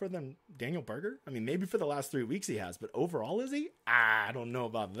better golfer than Daniel Berger? I mean, maybe for the last 3 weeks he has, but overall is he? I don't know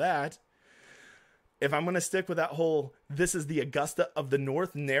about that. If I'm going to stick with that whole this is the Augusta of the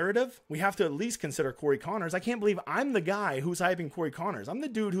North narrative, we have to at least consider Corey Connors. I can't believe I'm the guy who's hyping Corey Connors. I'm the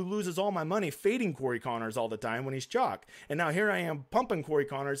dude who loses all my money fading Corey Connors all the time when he's chalk. And now here I am pumping Corey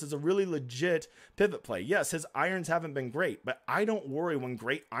Connors as a really legit pivot play. Yes, his irons haven't been great, but I don't worry when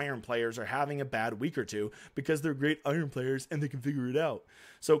great iron players are having a bad week or two because they're great iron players and they can figure it out.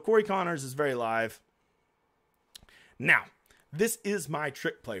 So Corey Connors is very live. Now, this is my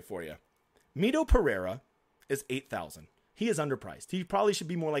trick play for you. Mito Pereira is 8,000. He is underpriced. He probably should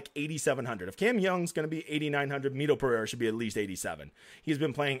be more like 8,700. If Cam Young's going to be 8,900, Mito Pereira should be at least 87. He's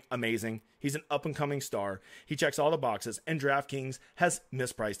been playing amazing. He's an up-and-coming star. He checks all the boxes, and DraftKings has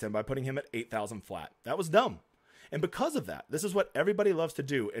mispriced him by putting him at 8,000 flat. That was dumb. And because of that, this is what everybody loves to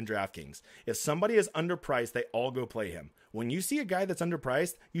do in DraftKings. If somebody is underpriced, they all go play him. When you see a guy that's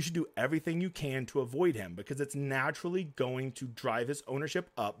underpriced, you should do everything you can to avoid him because it's naturally going to drive his ownership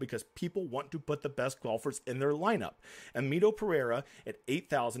up because people want to put the best golfers in their lineup. And Mito Pereira at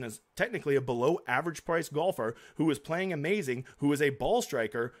 8,000 is technically a below average price golfer who is playing amazing, who is a ball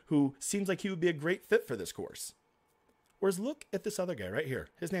striker, who seems like he would be a great fit for this course. Whereas look at this other guy right here.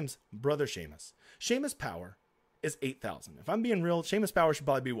 His name's Brother Seamus. Seamus Power is 8,000. If I'm being real, Seamus Power should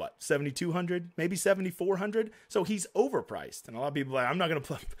probably be what? 7,200, maybe 7,400. So he's overpriced. And a lot of people are like, I'm not going to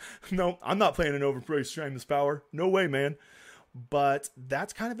play. No, I'm not playing an overpriced Seamus Power. No way, man. But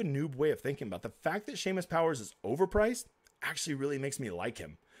that's kind of a noob way of thinking about it. The fact that Seamus Powers is overpriced actually really makes me like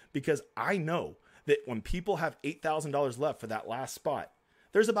him because I know that when people have $8,000 left for that last spot,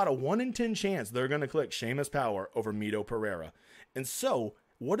 there's about a 1 in 10 chance they're going to click Seamus Power over Mito Pereira. And so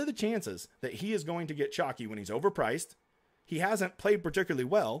what are the chances that he is going to get chalky when he's overpriced, he hasn't played particularly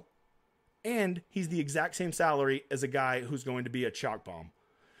well, and he's the exact same salary as a guy who's going to be a chalk bomb?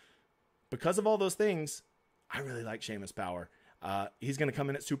 Because of all those things, I really like Seamus Power. He's going to come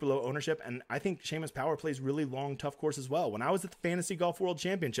in at super low ownership, and I think Seamus Power plays really long, tough course as well. When I was at the Fantasy Golf World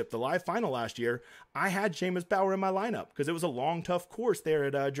Championship, the live final last year, I had Seamus Power in my lineup because it was a long, tough course there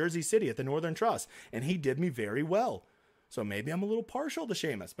at Jersey City at the Northern Trust, and he did me very well. So maybe I'm a little partial to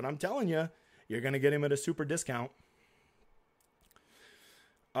Seamus, but I'm telling you, you're going to get him at a super discount.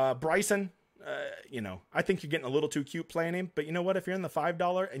 Bryson, I think you're getting a little too cute playing him, but you know what? If you're in the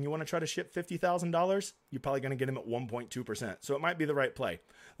 $5 and you want to try to ship $50,000, you're probably going to get him at 1.2%. So it might be the right play.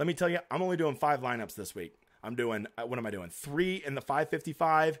 Let me tell you, I'm only doing 5 lineups this week. I'm doing, 3 in the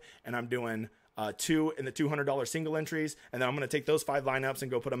 555, and I'm doing 2 in the $200 single entries, and then I'm going to take those 5 lineups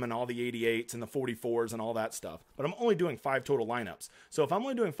and go put them in all the 88s and the 44s and all that stuff. But I'm only doing 5 total lineups. So if I'm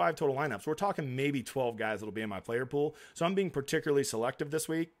only doing 5 total lineups, we're talking maybe 12 guys that'll be in my player pool. So I'm being particularly selective this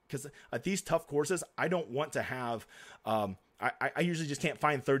week because at these tough courses, I don't want to have I usually just can't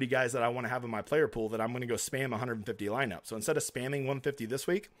find 30 guys that I want to have in my player pool that I'm going to go spam 150 lineups. So instead of spamming 150 this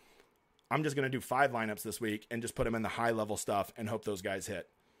week, I'm just going to do 5 lineups this week and just put them in the high level stuff and hope those guys hit.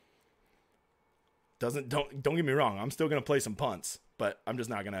 Don't get me wrong. I'm still going to play some punts, but I'm just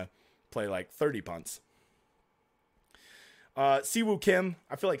not going to play like 30 punts. Siwoo Kim.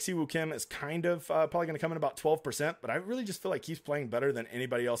 I feel like Siwoo Kim is kind of probably going to come in about 12%, but I really just feel like he's playing better than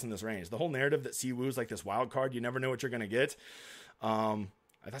anybody else in this range. The whole narrative that Siwoo is like this wild card, you never know what you're going to get.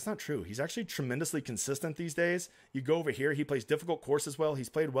 That's not true. He's actually tremendously consistent these days. You go over here, he plays difficult courses well. He's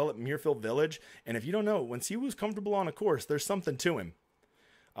played well at Muirfield Village. And if you don't know, when Siwoo's comfortable on a course, there's something to him.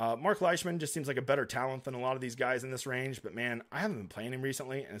 Mark Leishman just seems like a better talent than a lot of these guys in this range, but man, I haven't been playing him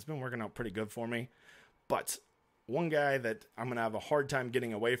recently, and it's been working out pretty good for me. But one guy that I'm going to have a hard time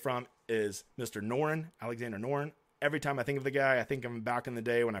getting away from is Mr. Noren, Alexander Noren. Every time I think of the guy, I think of him back in the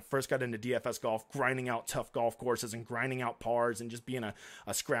day when I first got into DFS golf, grinding out tough golf courses and grinding out pars and just being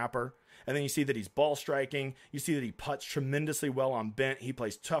a scrapper. And then you see that he's ball striking. You see that he putts tremendously well on bent. He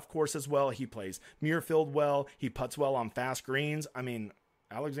plays tough courses well. He plays Muirfield well. He putts well on fast greens. I mean,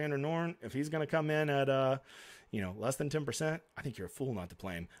 Alexander Noren, if he's going to come in at, less than 10%, I think you're a fool not to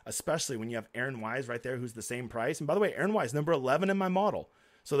play him, especially when you have Aaron Wise right there, who's the same price. And by the way, Aaron Wise, number 11 in my model.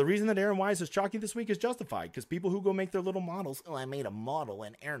 So the reason that Aaron Wise is chalky this week is justified because people who go make their little models, I made a model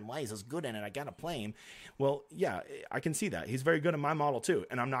and Aaron Wise is good in it, I got to play him. Well, yeah, I can see that. He's very good in my model too,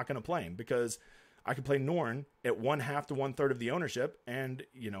 and I'm not going to play him because I could play Noren at 1/2 to 1/3 of the ownership, and,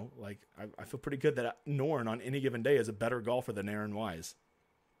 I feel pretty good that Noren on any given day is a better golfer than Aaron Wise.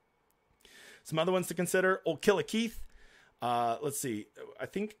 Some other ones to consider. Old Killer Keith. Let's see. I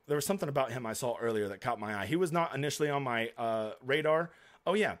think there was something about him I saw earlier that caught my eye. He was not initially on my radar.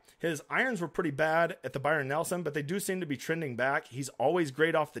 Oh, yeah. His irons were pretty bad at the Byron Nelson, but they do seem to be trending back. He's always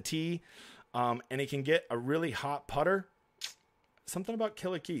great off the tee. and he can get a really hot putter. Something about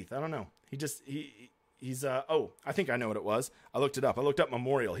Killer Keith. I don't know. He's I think I know what it was. I looked it up. I looked up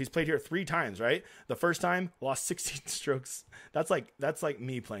Memorial. He's played here 3 times, right? The first time, lost 16 strokes. That's like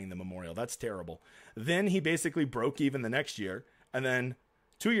me playing the Memorial. That's terrible. Then he basically broke even the next year. And then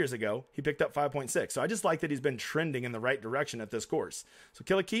 2 years ago, he picked up 5.6. So I just like that he's been trending in the right direction at this course. So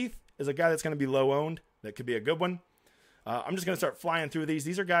Killer Keith is a guy that's going to be low owned. That could be a good one. I'm just going to start flying through these.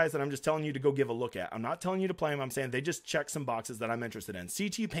 These are guys that I'm just telling you to go give a look at. I'm not telling you to play them. I'm saying they just check some boxes that I'm interested in.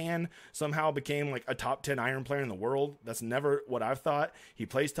 CT Pan somehow became like a top 10 iron player in the world. That's never what I've thought. He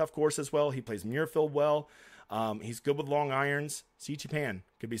plays tough courses well. He plays Muirfield well. He's good with long irons. CT Pan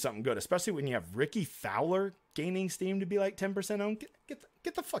could be something good, especially when you have Ricky Fowler gaining steam to be like 10% owned.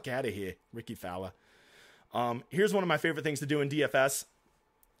 Get the fuck out of here, Ricky Fowler. Here's one of my favorite things to do in DFS.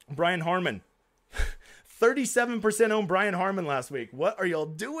 Brian Harmon. 37% owned Brian Harmon last week. What are y'all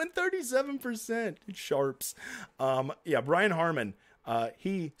doing? 37%. Sharps. Brian Harmon,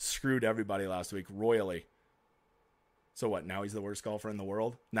 he screwed everybody last week royally. So what? Now he's the worst golfer in the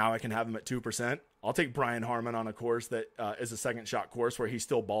world? Now I can have him at 2%? I'll take Brian Harmon on a course that is a second shot course where he's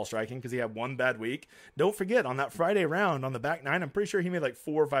still ball striking because he had one bad week. Don't forget, on that Friday round on the back 9, I'm pretty sure he made like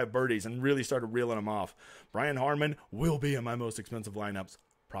 4 or 5 birdies and really started reeling them off. Brian Harmon will be in my most expensive lineups.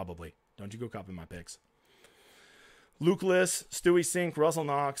 Probably. Don't you go copy my picks. Luke Liss, Stewie Sink, Russell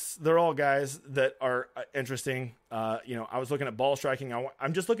Knox, they're all guys that are interesting. I was looking at ball striking.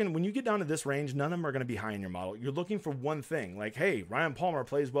 I'm just looking, when you get down to this range, none of them are going to be high in your model. You're looking for one thing, like, hey, Ryan Palmer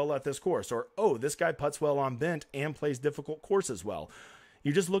plays well at this course, or, oh, this guy putts well on bent and plays difficult courses well.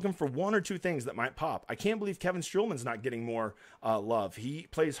 You're just looking for 1 or 2 things that might pop. I can't believe Kevin Streelman's not getting more love. He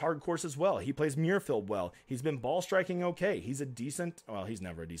plays hard courses well. He plays Muirfield well. He's been ball striking okay. He's he's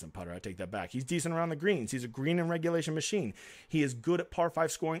never a decent putter. I take that back. He's decent around the greens. He's a green and regulation machine. He is good at par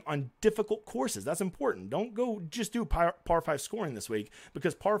 5 scoring on difficult courses. That's important. Don't go just do par 5 scoring this week,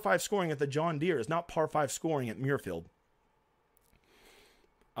 because par 5 scoring at the John Deere is not par 5 scoring at Muirfield.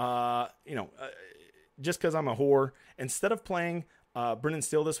 Just because I'm a whore, instead of playing Brennan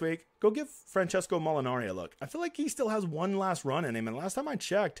Steele this week, go give Francesco Molinari a look. I feel like he still has one last run in him, and last time I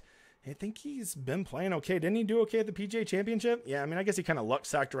checked, I think he's been playing okay. Didn't he do okay at the PGA Championship? Yeah, I mean, I guess he kind of luck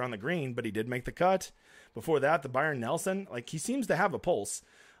sacked around the green, but he did make the cut. Before that, the Byron Nelson, he seems to have a pulse.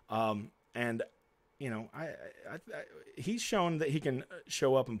 He's shown that he can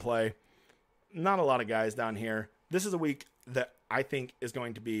show up and play. Not a lot of guys down here. This is a week that I think is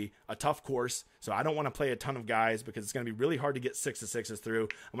going to be a tough course, so I don't want to play a ton of guys because it's going to be really hard to get 6 of 6s through.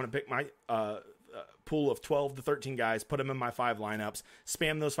 I'm going to pick my pool of 12 to 13 guys, put them in my 5 lineups,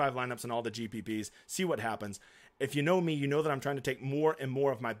 spam those 5 lineups in all the GPPs, see what happens. If you know me, you know that I'm trying to take more and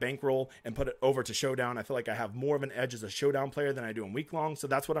more of my bankroll and put it over to Showdown. I feel like I have more of an edge as a Showdown player than I do in week long, so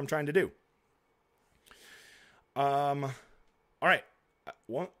that's what I'm trying to do. All right.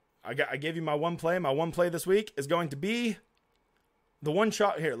 I gave you my one play. My one play this week is going to be the one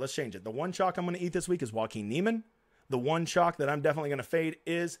chalk. Here, let's change it. The one chalk I'm going to eat this week is Joaquin Niemann. The one chalk that I'm definitely going to fade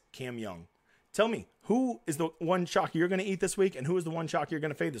is Cam Young. Tell me, who is the one chalk you're going to eat this week, and who is the one chalk you're going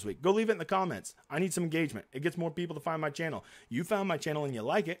to fade this week? Go leave it in the comments. I need some engagement. It gets more people to find my channel. You found my channel and you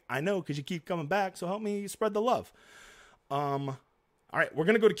like it. I know, because you keep coming back, so help me spread the love. All right, we're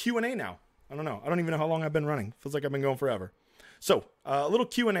going to go to Q&A now. I don't know. I don't even know how long I've been running. Feels like I've been going forever. So, a little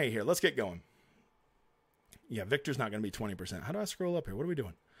Q&A here. Let's get going. Yeah, Victor's not going to be 20%. How do I scroll up here? What are we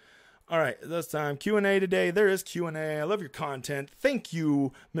doing? All right, this time, Q&A today. There is Q&A. I love your content. Thank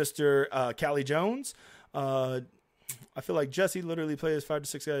you, Mr. Callie Jones. I feel like Jesse literally plays 5 to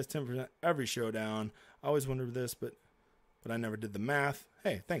 6 guys, 10% every showdown. I always wondered this, but I never did the math.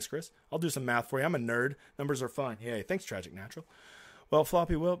 Hey, thanks, Chris. I'll do some math for you. I'm a nerd. Numbers are fun. Yay, thanks, Tragic Natural. Well,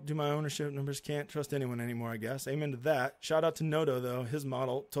 Floppy will do my ownership numbers. Can't trust anyone anymore, I guess. Amen to that. Shout out to Noto, though. His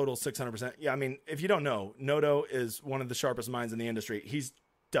model totals 600%. Yeah, I mean, if you don't know, Noto is one of the sharpest minds in the industry. He's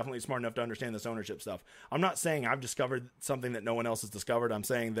definitely smart enough to understand this ownership stuff. I'm not saying I've discovered something that no one else has discovered. I'm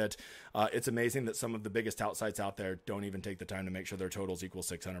saying that it's amazing that some of the biggest tout sites out there don't even take the time to make sure their totals equal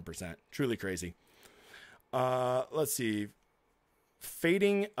 600%. Truly crazy. Let's see.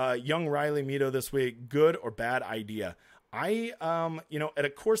 Fading young Riley Mito this week, good or bad idea? At a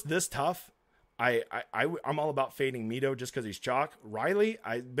course this tough, I'm all about fading Mito just because he's chalk. Riley,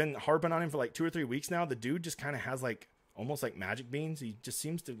 I've been harping on him for like 2 or 3 weeks now. The dude just kind of has almost like magic beans. He just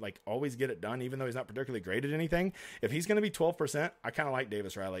seems to always get it done, even though he's not particularly great at anything. If he's going to be 12%, I kind of like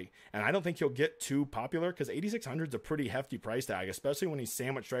Davis Riley. And I don't think he'll get too popular because 8,600 is a pretty hefty price tag, especially when he's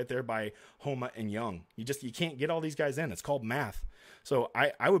sandwiched right there by Homa and Young. You can't get all these guys in. It's called math. So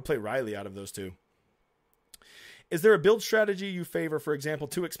I would play Riley out of those two. Is there a build strategy you favor? For example,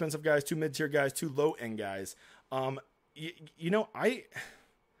 2 expensive guys, 2 mid-tier guys, 2 low-end guys.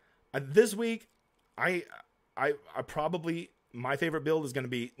 This week, I probably, my favorite build is going to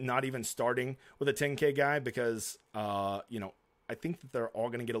be not even starting with a 10K guy because, I think that they're all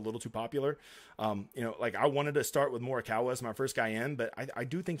going to get a little too popular. Like I wanted to start with Morikawa as my first guy in, but I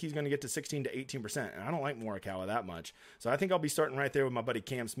do think he's going to get to 16 to 18%. And I don't like Morikawa that much. So I think I'll be starting right there with my buddy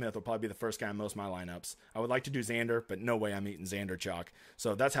Cam Smith. Will probably be the first guy in most of my lineups. I would like to do Xander, but no way I'm eating Xander chalk.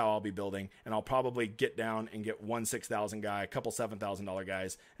 So that's how I'll be building. And I'll probably get down and get 1 $6,000 guy, a couple $7,000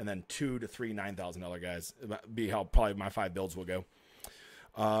 guys, and then 2 to 3 $9,000 guys. That'd be how probably my 5 builds will go.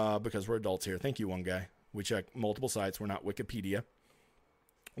 Because we're adults here. Thank you, one guy. We check multiple sites. We're not Wikipedia.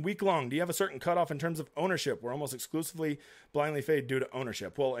 Week long, do you have a certain cutoff in terms of ownership? We're almost exclusively blindly fade due to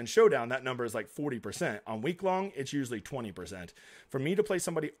ownership. Well, in Showdown, that number is like 40%. On week long, it's usually 20%. For me to play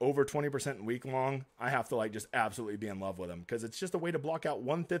somebody over 20% in week long, I have to like just absolutely be in love with them because it's just a way to block out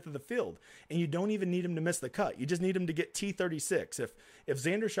 1/5 of the field. And you don't even need him to miss the cut. You just need him to get T36. If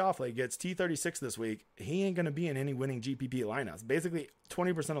Xander Schauffele gets T36 this week, he ain't going to be in any winning GPP lineups. Basically,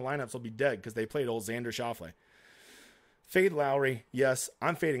 20% of lineups will be dead because they played old Xander Schauffele. Fade Lowry. Yes,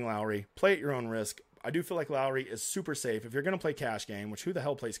 I'm fading Lowry. Play at your own risk. I do feel like Lowry is super safe. If you're going to play cash game, which who the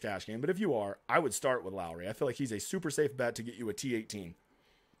hell plays cash game? But if you are, I would start with Lowry. I feel like he's a super safe bet to get you a T18.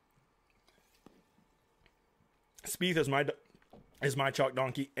 Spieth is my chalk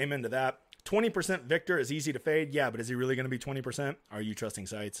donkey. Amen to that. 20% Victor is easy to fade. Yeah, but is he really going to be 20%? Are you trusting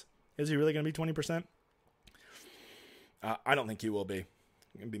sites? Is he really going to be 20%? I don't think he will be.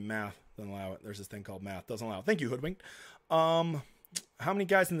 It's going to be math. Doesn't allow it. There's this thing called math. Doesn't allow it. Thank you, Hoodwinked. How many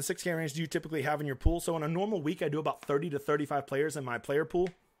guys in the 6K range do you typically have in your pool? So in a normal week, I do about 30 to 35 players in my player pool.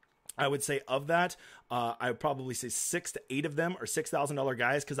 I would say of that, I would probably say 6 to 8 of them are $6,000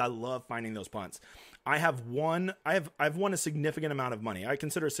 guys because I love finding those punts. I've won a significant amount of money. I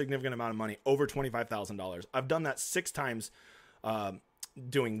consider a significant amount of money over $25,000. I've done that 6 times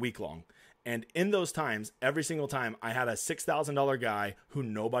doing week long. And in those times, every single time, I had a $6,000 guy who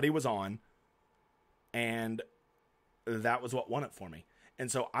nobody was on, and that was what won it for me.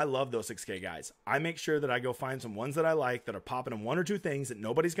 And so I love those 6K guys. I make sure that I go find some ones that I like that are popping in 1 or 2 things that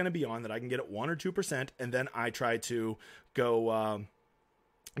nobody's going to be on that I can get at 1 or 2%, and then I try to go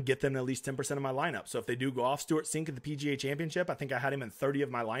get them at least 10% of my lineup. So if they do go off Stuart Sink at the PGA Championship, I think I had him in 30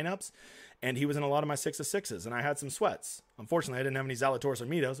 of my lineups, and he was in a lot of my 6 of 6s, and I had some sweats. Unfortunately, I didn't have any Zalatoris or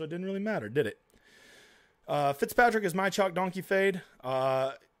Mito, so it didn't really matter, did it? Fitzpatrick is my chalk donkey fade.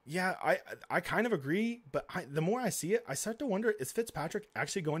 Yeah, I kind of agree, but the more I see it, I start to wonder, is Fitzpatrick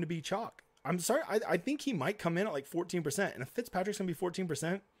actually going to be chalk? I'm sorry, I think he might come in at like 14%, and if Fitzpatrick's going to be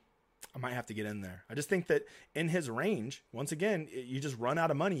 14%, I might have to get in there. I just think that in his range, once again, you just run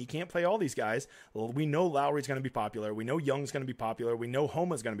out of money. You can't play all these guys. Well, we know Lowry's going to be popular. We know Young's going to be popular. We know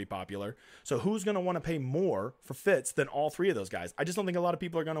Homa's going to be popular. So who's going to want to pay more for Fitz than all 3 of those guys? I just don't think a lot of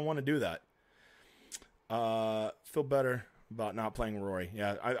people are going to want to do that. Feel better about not playing Rory.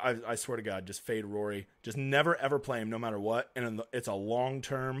 Yeah, I swear to God, just fade Rory. Just never, ever play him no matter what. And it's a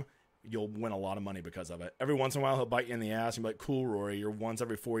long-term. You'll win a lot of money because of it. Every once in a while, he'll bite you in the ass and be like, cool, Rory, you're once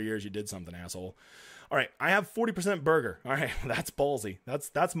every 4 years you did something, asshole. All right, I have 40% Burger. All right, that's ballsy.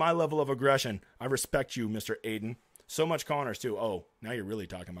 That's my level of aggression. I respect you, Mr. Aiden. So much Connors, too. Oh, now you're really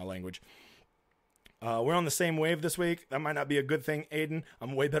talking my language. We're on the same wave this week. That might not be a good thing, Aiden.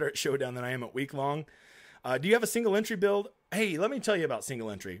 I'm way better at Showdown than I am at week long. Do you have a single entry build? Hey, let me tell you about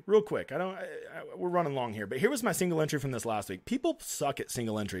single entry real quick. We're running long here, but here was my single entry from this last week. People suck at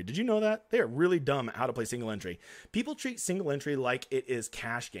single entry. Did you know that? They are really dumb at how to play single entry. People treat single entry like it is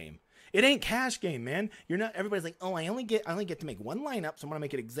cash game. It ain't cash game, man. You're not. Everybody's like, oh, I only get to make 1 lineup, so I'm gonna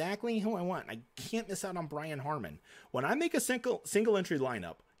make it exactly who I want. I can't miss out on Brian Harmon. When I make a single entry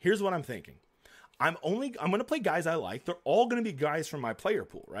lineup, here's what I'm thinking. I'm going to play guys I like. They're all going to be guys from my player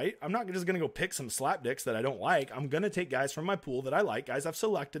pool, right? I'm not just going to go pick some slapdicks that I don't like. I'm going to take guys from my pool that I like, guys I've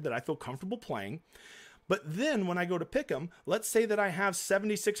selected that I feel comfortable playing. But then when I go to pick them, let's say that I have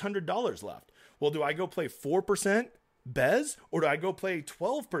 $7,600 left. Well, do I go play 4% Bez or do I go play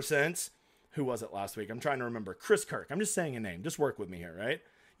 12%? Who was it last week? I'm trying to remember. Chris Kirk. I'm just saying a name. Just work with me here, right?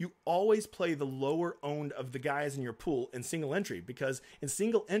 You always play the lower owned of the guys in your pool in single entry because in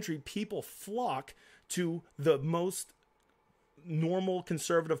single entry, people flock to the most normal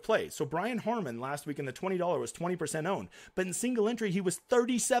conservative play. So Brian Harmon last week in the $20 was 20% owned, but in single entry, he was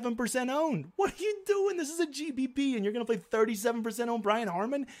 37% owned. What are you doing? This is a GPP and you're going to play 37% owned Brian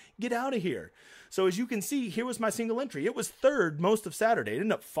Harmon? Get out of here. So as you can see, here was my single entry. It was third most of Saturday. It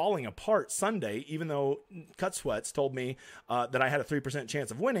ended up falling apart Sunday, even though Cut Sweats told me that I had a 3%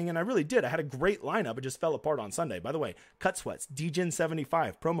 chance of winning, and I really did. I had a great lineup. It just fell apart on Sunday. By the way, Cut Sweats,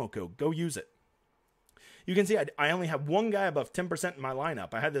 DGen75, promo code. Go use it. You can see I only have one guy above 10% in my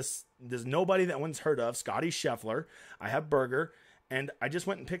lineup. I had this nobody that one's heard of, Scotty Scheffler. I have Berger. And I just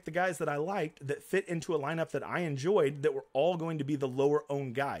went and picked the guys that I liked that fit into a lineup that I enjoyed that were all going to be the lower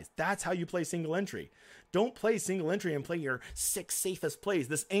owned guys. That's how you play single entry. Don't play single entry and play your 6 safest plays.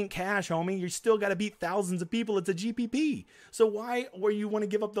 This ain't cash, homie. You still got to beat thousands of people. It's a GPP. So why were you want to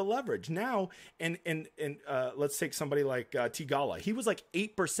give up the leverage now? And let's take somebody like Tigala. He was like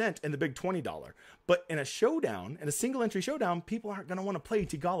 8% in the big $20. But in a showdown, in a single entry showdown, people aren't going to want to play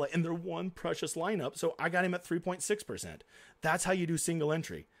Tigala in their one precious lineup. So I got him at 3.6%. That's how you do single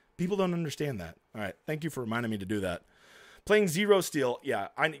entry. People don't understand that. All right. Thank you for reminding me to do that. Playing zero steel. Yeah,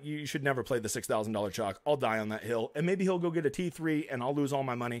 you should never play the $6,000 chalk. I'll die on that hill. And maybe he'll go get a T3 and I'll lose all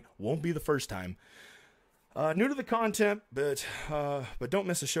my money. Won't be the first time. New to the content, but don't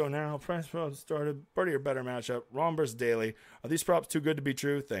miss a show now. Price props started. Birdie or better matchup. Ron versus Daly. Are these props too good to be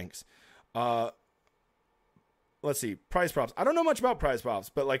true? Thanks. Let's see. Prize props. I don't know much about prize props,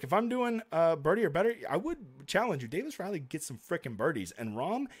 but like if I'm doing birdie or better, I would challenge you. Davis Riley gets some freaking birdies, and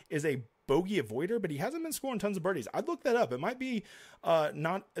Rom is a bogey avoider, but he hasn't been scoring tons of birdies. I'd look that up. It might be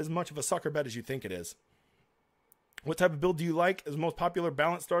not as much of a sucker bet as you think it is. What type of build do you like? Is most popular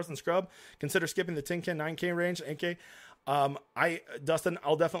balanced stars and scrub? Consider skipping the 10K, 9K range, 8K. Dustin,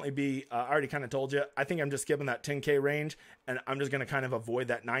 I'll definitely be, I already kind of told you, I think I'm just skipping that 10K range and I'm just going to kind of avoid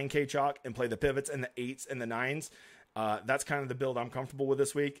that 9K chalk and play the pivots and the 8s and the 9s. That's kind of the build I'm comfortable with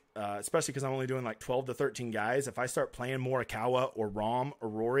this week, especially because I'm only doing like 12 to 13 guys. If I start playing Morikawa or Rahm or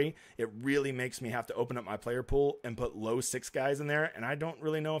Rory, it really makes me have to open up my player pool and put low 6 guys in there. And I don't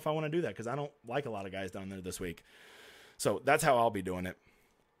really know if I want to do that because I don't like a lot of guys down there this week. So that's how I'll be doing it.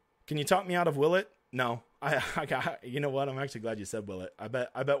 Can you talk me out of Willett? No, I got, you know what? I'm actually glad you said Willett. I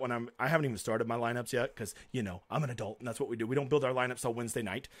bet when I haven't even started my lineups yet because, you know, I'm an adult and that's what we do. We don't build our lineups till Wednesday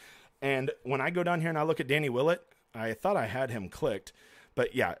night. And when I go down here and I look at Danny Willett, I thought I had him clicked,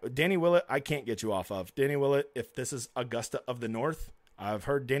 but yeah, Danny Willett, I can't get you off of. Danny Willett, if this is Augusta of the North, I've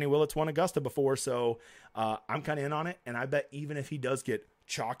heard Danny Willett's won Augusta before, so I'm kind of in on it. And I bet even if he does get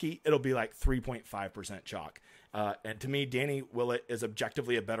chalky, it'll be like 3.5% chalk. And to me, Danny Willett is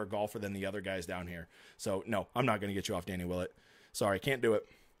objectively a better golfer than the other guys down here. So no, I'm not going to get you off Danny Willett. Sorry, can't do it.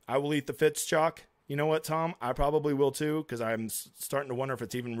 I will eat the Fitz chalk. You know what, Tom? I probably will too, because I'm starting to wonder if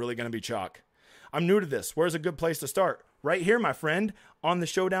it's even really going to be chalk. I'm new to this. Where's a good place to start? Right here, my friend, on the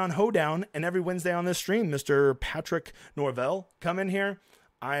Showdown Hoedown, and every Wednesday on this stream, Mr. Patrick Norvell. Come in here.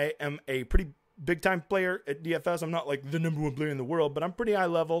 I am a pretty big-time player at DFS. I'm not like the #1 player in the world, but I'm pretty high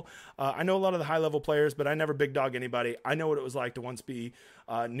level. I know a lot of the high-level players, but I never big dog anybody. I know what it was like to once be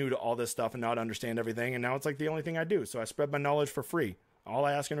new to all this stuff and not understand everything, and now it's like the only thing I do. So I spread my knowledge for free. All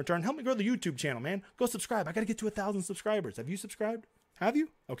I ask in return, help me grow the YouTube channel, man. Go subscribe. I got to get to 1,000 subscribers. Have you subscribed? Have you?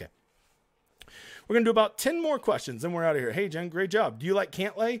 Okay. We're going to do about 10 more questions, then we're out of here. Hey, Jen, great job. Do you like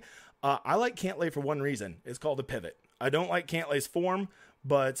Cantlay? I like Cantlay for one reason. It's called a pivot. I don't like Cantlay's form,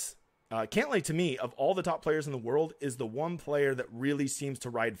 but Cantlay, to me, of all the top players in the world, is the one player that really seems to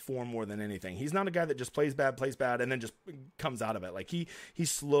ride form more than anything. He's not a guy that just plays bad, and then just comes out of it. Like he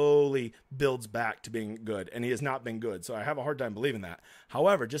slowly builds back to being good, and he has not been good. So I have a hard time believing that.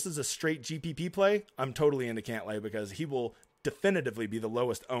 However, just as a straight GPP play, I'm totally into Cantlay because he will definitively be the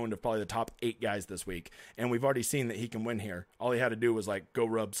lowest owned of probably the top 8 guys this week. And we've already seen that he can win here. All he had to do was like go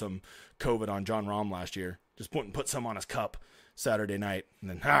rub some COVID on John Rahm last year. Just put some on his cup Saturday night.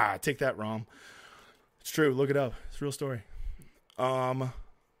 And then, take that, Rahm. It's true. Look it up. It's a real story.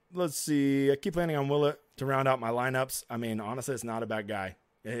 Let's see. I keep landing on Willett to round out my lineups. I mean, honestly, it's not a bad guy.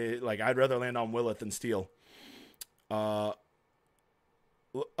 I'd rather land on Willett than Steele.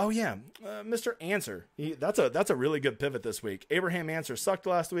 Mr. Answer. That's a really good pivot this week. Abraham Answer sucked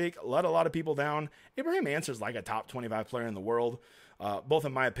last week, let a lot of people down. Abraham Answer's like a top 25 player in the world, both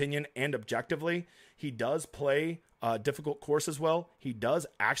in my opinion and objectively. He does play difficult courses well. He does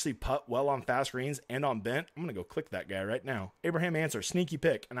actually putt well on fast greens and on bent. I'm going to go click that guy right now. Abraham Answer, sneaky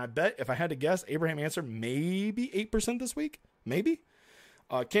pick. And I bet if I had to guess, Abraham Answer maybe 8% this week. Maybe.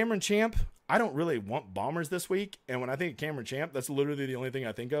 Cameron Champ, I don't really want bombers this week. And when I think of Cameron Champ, that's literally the only thing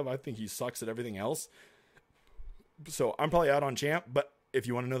I think of. I think he sucks at everything else. So I'm probably out on Champ. But if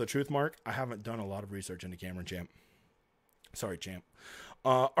you want to know the truth, Mark, I haven't done a lot of research into Cameron Champ. Sorry, champ.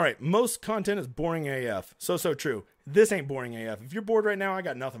 All right, most content is boring AF. So true. This ain't boring AF. If you're bored right now, I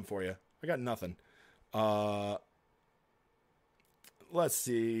got nothing for you. I got nothing. Let's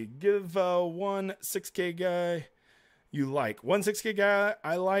see. Give one 6K guy you like. One 6K guy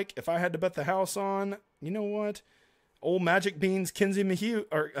I like. If I had to bet the house on, you know what? Old Magic Beans,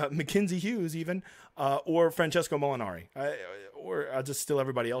 Mackenzie Hughes even, or Francesco Molinari. I'll just steal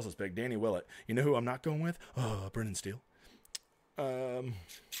everybody else's pick. Danny Willett. You know who I'm not going with? Brennan Steele.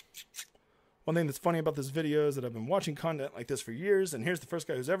 One thing that's funny about this video is that I've been watching content like this for years, and here's the first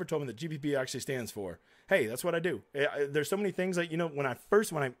guy who's ever told me that GPP actually stands for. Hey, that's what I do. There's so many things that, when I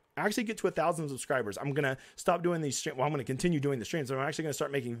actually get to 1,000 subscribers, I'm going to stop doing these streams. Well, I'm going to continue doing the streams, but I'm actually going to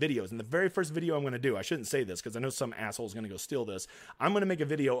start making videos. And the very first video I'm going to do, I shouldn't say this because I know some asshole is going to go steal this. I'm going to make a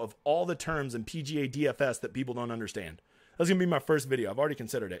video of all the terms in PGA DFS that people don't understand. That's going to be my first video. I've already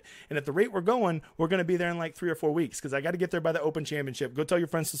considered it. And at the rate we're going to be there in like 3 or 4 weeks because I got to get there by the Open Championship. Go tell your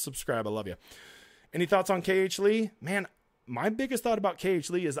friends to subscribe. I love you. Any thoughts on KH Lee? Man, my biggest thought about KH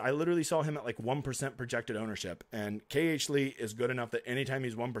Lee is I literally saw him at like 1% projected ownership. And KH Lee is good enough that anytime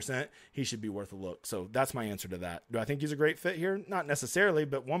he's 1%, he should be worth a look. So that's my answer to that. Do I think he's a great fit here? Not necessarily,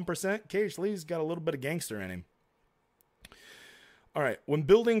 but 1%, KH Lee's got a little bit of gangster in him. All right, when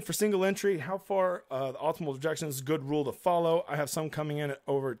building for single entry, how far the optimal projections, good rule to follow. I have some coming in at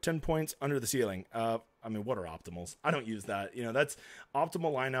over 10 points under the ceiling. What are optimals? I don't use that. That's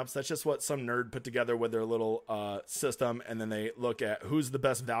optimal lineups. That's just what some nerd put together with their little system, and then they look at who's the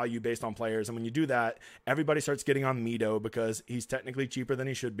best value based on players. And when you do that, everybody starts getting on Mito because he's technically cheaper than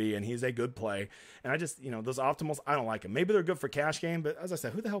he should be, and he's a good play. And I just, those optimals, I don't like them. Maybe they're good for cash game, but as I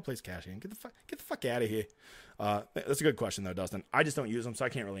said, who the hell plays cash game? Get the fuck out of here. That's a good question though, Dustin. I just don't use them, so I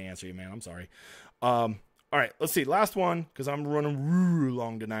can't really answer you, man. I'm sorry. All right, let's see. Last one, because I'm running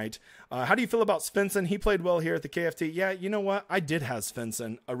long tonight. How do you feel about Svensson? He played well here at the KFT. Yeah, you know what? I did have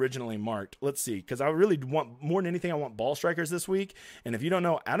Svensson originally marked. Let's see, because I really want, more than anything, I want ball strikers this week. And if you don't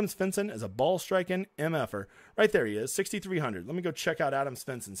know, Adam Svensson is a ball striking MFer. Right there he is, 6,300. Let me go check out Adam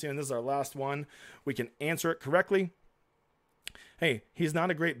Svensson. See, and this is our last one. We can answer it correctly. Hey, he's not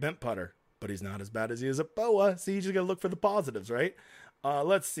a great bent putter, but he's not as bad as he is at BOA. So you just got to look for the positives, right?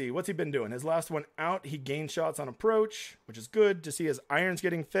 Let's see. What's he been doing? His last one out, he gained shots on approach, which is good to see his irons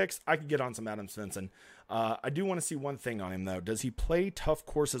getting fixed. I could get on some Adam Svensson. I do want to see one thing on him, though. Does he play tough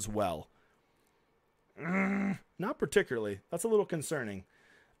courses well? Not particularly. That's a little concerning.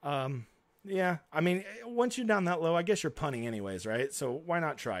 Yeah, once you're down that low, I guess you're punting anyways, right? So why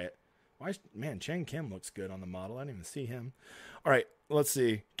not try it? Man, Chen Kim looks good on the model. I didn't even see him. All right, let's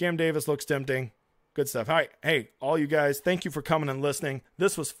see. Cam Davis looks tempting. Good stuff. All right. Hey, all you guys, thank you for coming and listening.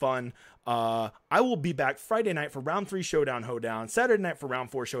 This was fun. I will be back Friday night for round 3 Showdown Hoedown, Saturday night for round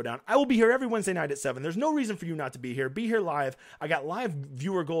 4 Showdown. I will be here every Wednesday night at 7. There's no reason for you not to be here. Be here live. I got live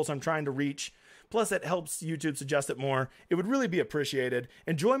viewer goals I'm trying to reach. Plus, it helps YouTube suggest it more. It would really be appreciated.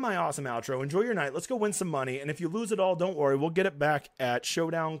 Enjoy my awesome outro. Enjoy your night. Let's go win some money. And if you lose it all, don't worry. We'll get it back at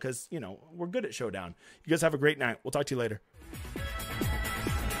Showdown because, we're good at Showdown. You guys have a great night. We'll talk to you later.